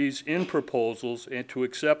informalities in proposals and to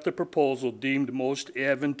accept the proposal deemed most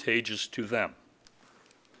advantageous to them.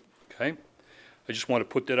 Okay? I just want to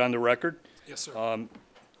put that on the record. Yes, sir.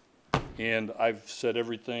 And I've said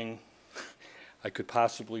everything I could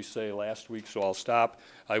possibly say last week, so I'll stop.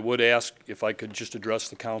 I would ask if I could just address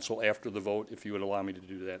the council after the vote, if you would allow me to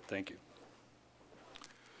do that. Thank you.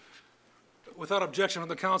 Without objection from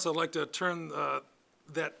the council, I'd like to turn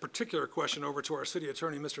that particular question over to our city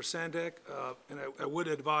attorney, Mr. Sandak, and I would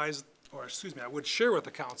advise, or excuse me, I would share with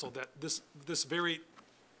the council that this very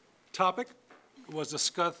topic was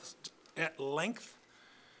discussed at length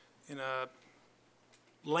in a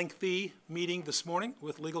lengthy meeting this morning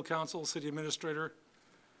with legal counsel, city administrator,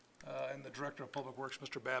 and the Director of Public Works,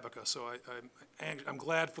 Mr. Babica. So I'm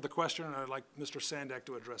glad for the question, and I'd like Mr. Sandak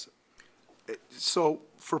to address it. So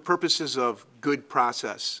for purposes of good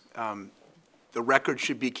process, the record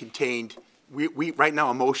should be contained. Right now,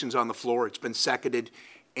 a motion's on the floor. It's been seconded.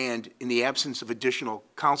 And in the absence of additional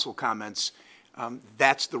council comments,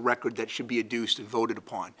 that's the record that should be adduced and voted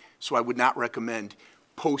upon. So I would not recommend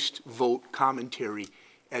post-vote commentary,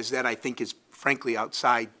 as that I think is frankly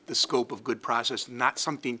outside the scope of good process, not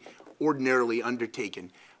something ordinarily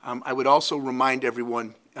undertaken. I would also remind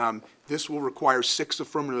everyone this will require 6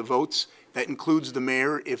 affirmative votes. That includes the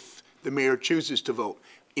mayor if the mayor chooses to vote.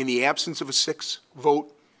 In the absence of a 6th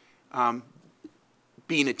vote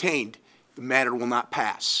being attained, the matter will not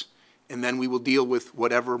pass. And then we will deal with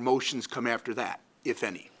whatever motions come after that, if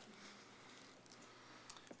any.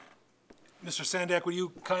 Mr. Sandak, will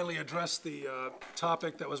you kindly address the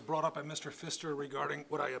topic that was brought up by Mr. Pfister regarding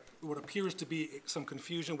what appears to be some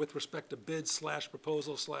confusion with respect to bids /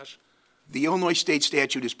 proposal / The Illinois state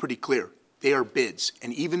statute is pretty clear. They are bids.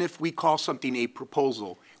 And even if we call something a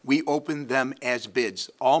proposal, we open them as bids.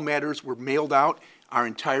 All matters were mailed out. Our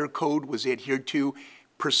entire code was adhered to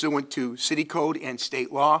pursuant to city code and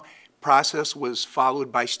state law. Process was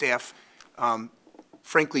followed by staff,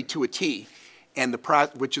 frankly, to a T. And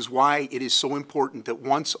which is why it is so important that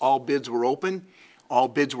once all bids were open, all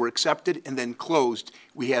bids were accepted and then closed,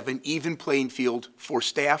 we have an even playing field for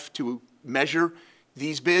staff to measure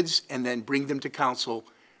these bids and then bring them to council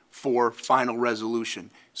for final resolution.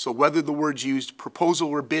 So whether the words used proposal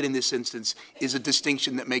or bid in this instance is a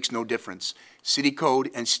distinction that makes no difference. City code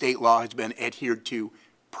and state law has been adhered to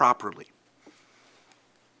properly.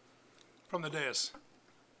 From the dais.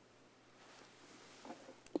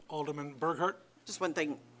 Alderman Burghardt. Just one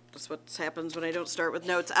thing, just what happens when I don't start with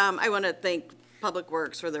notes. I want to thank Public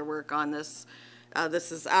Works for their work on this.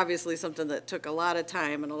 This is obviously something that took a lot of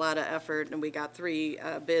time and a lot of effort, and we got 3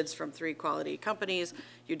 bids from 3 quality companies.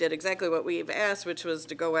 You did exactly what we've asked, which was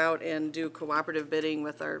to go out and do cooperative bidding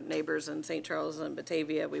with our neighbors in St. Charles and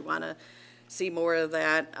Batavia. We want to see more of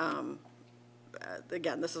that.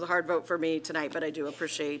 Again, this is a hard vote for me tonight, but I do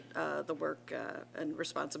appreciate the work and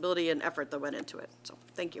responsibility and effort that went into it. So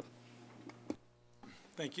thank you.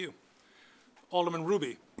 Thank you. Alderman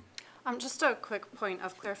Ruby. Just a quick point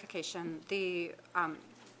of clarification. The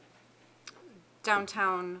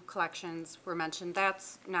downtown collections were mentioned.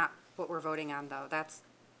 That's not what we're voting on, though. That's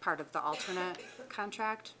part of the alternate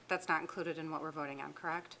contract. That's not included in what we're voting on,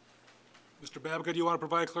 correct? Mr. Babica, do you want to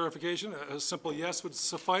provide clarification? A simple yes would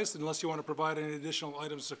suffice, unless you want to provide any additional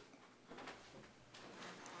items.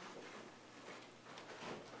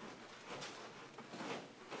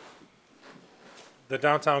 The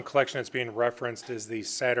downtown collection that's being referenced is the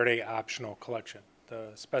Saturday optional collection.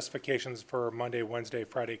 The specifications for Monday, Wednesday,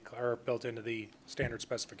 Friday are built into the standard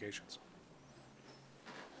specifications.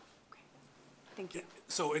 Okay. Thank you.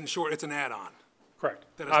 So in short, it's an add-on. Correct.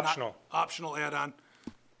 That is Optional. Optional add-on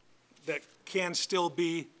that can still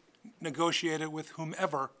be negotiated with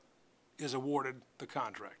whomever is awarded the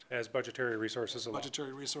contract. As budgetary resources allow.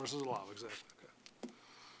 Budgetary resources allow, exactly.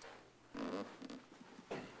 Okay.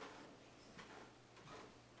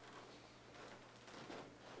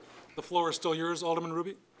 The floor is still yours, Alderman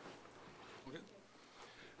Ruby. Okay.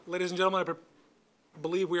 Ladies and gentlemen, I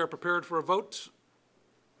believe we are prepared for a vote.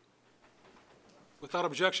 Without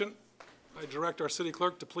objection, I direct our city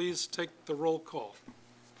clerk to please take the roll call.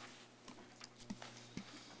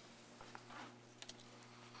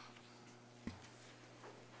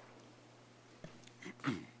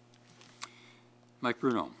 Mike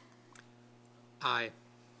Bruno. Aye.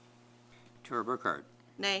 Tara Burkhardt.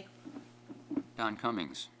 Nay. Don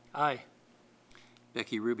Cummings. Aye.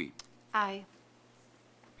 Becky Ruby. Aye.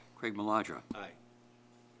 Craig Maladra. Aye.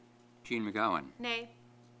 Gene McGowan. Nay.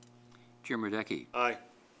 Jim Radecki. Aye.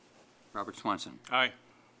 Robert Swanson. Aye.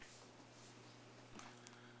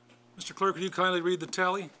 Mr. Clerk, would you kindly read the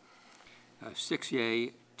tally? 6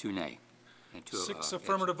 yea, 2 nay. And 2 6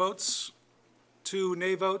 affirmative votes, 2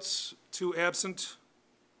 nay votes, 2 absent.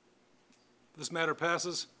 This matter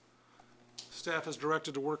passes. Staff is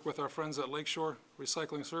directed to work with our friends at Lakeshore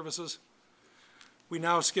Recycling Services. We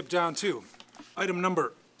now skip down to item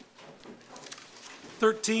number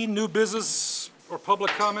 13, new business or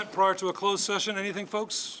public comment prior to a closed session. Anything,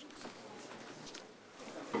 folks?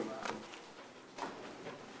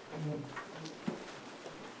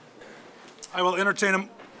 I will entertain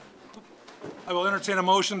a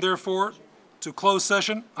motion, therefore, to close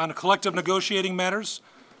session on collective negotiating matters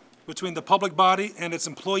between the public body and its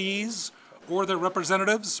employees or their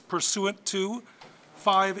representatives pursuant to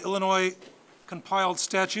 5 Illinois compiled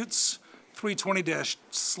statutes,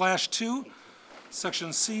 320-2,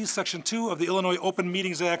 Section C, Section 2 of the Illinois Open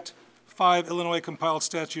Meetings Act, 5 Illinois Compiled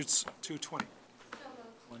Statutes 220.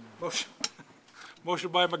 Motion.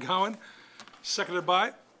 Motion by McGowan, seconded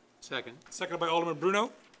by? Second. Seconded by Alderman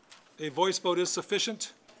Bruno. A voice vote is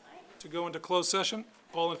sufficient to go into closed session.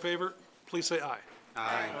 All in favor, please say aye.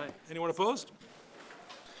 Aye. Anyone opposed?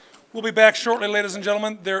 We'll be back shortly, ladies and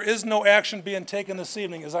gentlemen. There is no action being taken this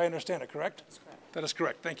evening, as I understand it, correct? That's correct. That is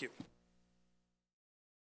correct. Thank you.